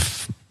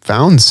we've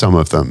found some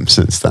of them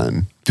since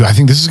then. Dude, I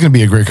think this is going to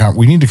be a great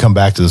we need to come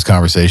back to this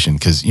conversation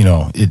because,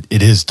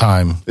 it is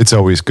time. It's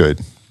always good.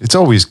 It's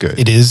always good.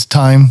 It is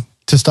time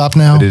to stop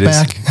now.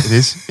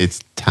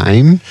 It's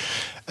time.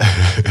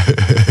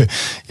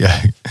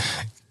 Yeah.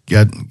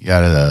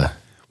 Got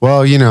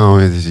well,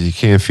 you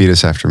can't feed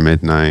us after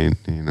midnight,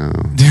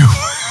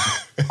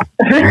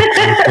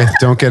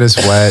 Don't get us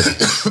wet.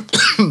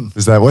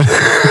 Is that what?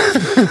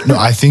 No,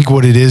 I think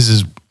what it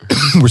is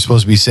we're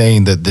supposed to be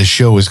saying that this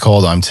show is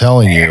called I'm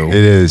Telling You. It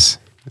is.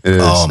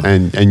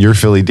 And you're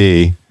Philly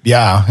D.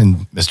 Yeah,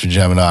 and Mr.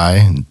 Gemini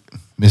and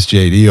Miss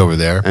JD over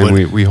there.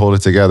 And we hold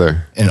it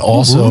together. And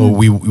also,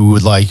 we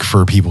would like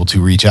for people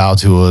to reach out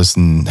to us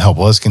and help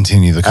us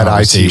continue the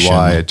conversation.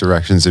 At ITY at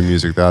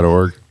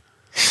directionsinmusic.org.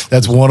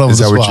 That's one of the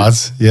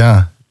spots.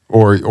 Yeah.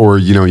 Or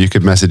you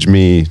could message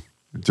me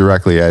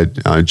directly at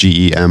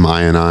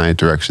GEMINI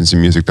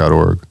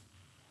directionsinmusic.org.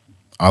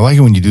 I like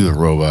it when you do the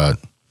robot.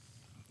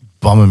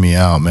 Bumming me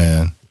out,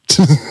 man.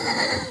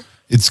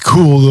 It's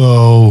cool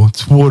though.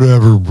 It's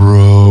whatever,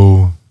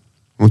 bro.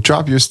 Well,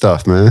 drop your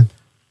stuff, man.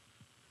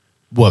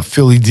 What,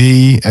 Philly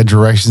D at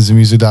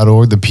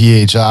directionsinmusic.org, the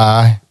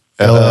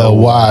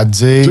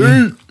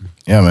PHILLYD.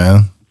 Yeah,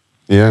 man.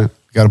 Yeah. You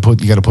gotta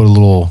put a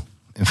little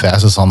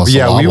emphasis on the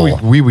syllable.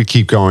 Yeah, we would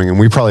keep going, and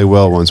we probably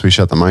will once we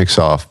shut the mics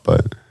off,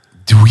 but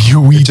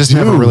we just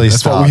never really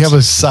That's stops. why we have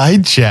a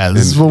side chat.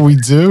 This is what we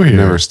do here. It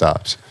never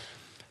stops.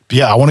 But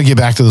yeah, I want to get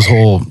back to this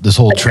whole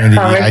Trinity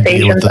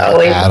idea with the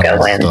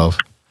atoms and stuff.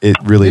 It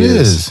really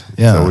is.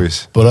 Yeah.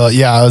 Always. But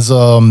as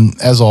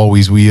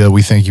always,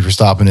 we thank you for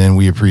stopping in.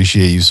 We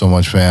appreciate you so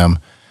much, fam.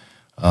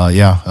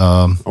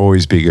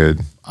 Always be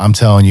good. I'm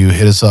telling you,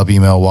 hit us up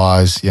email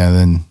wise. Yeah, and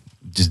then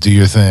just do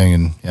your thing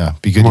and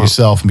be good to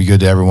yourself and be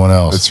good to everyone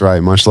else. That's right.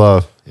 Much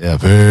love. Yeah.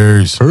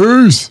 Peace.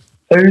 Peace.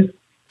 Peace.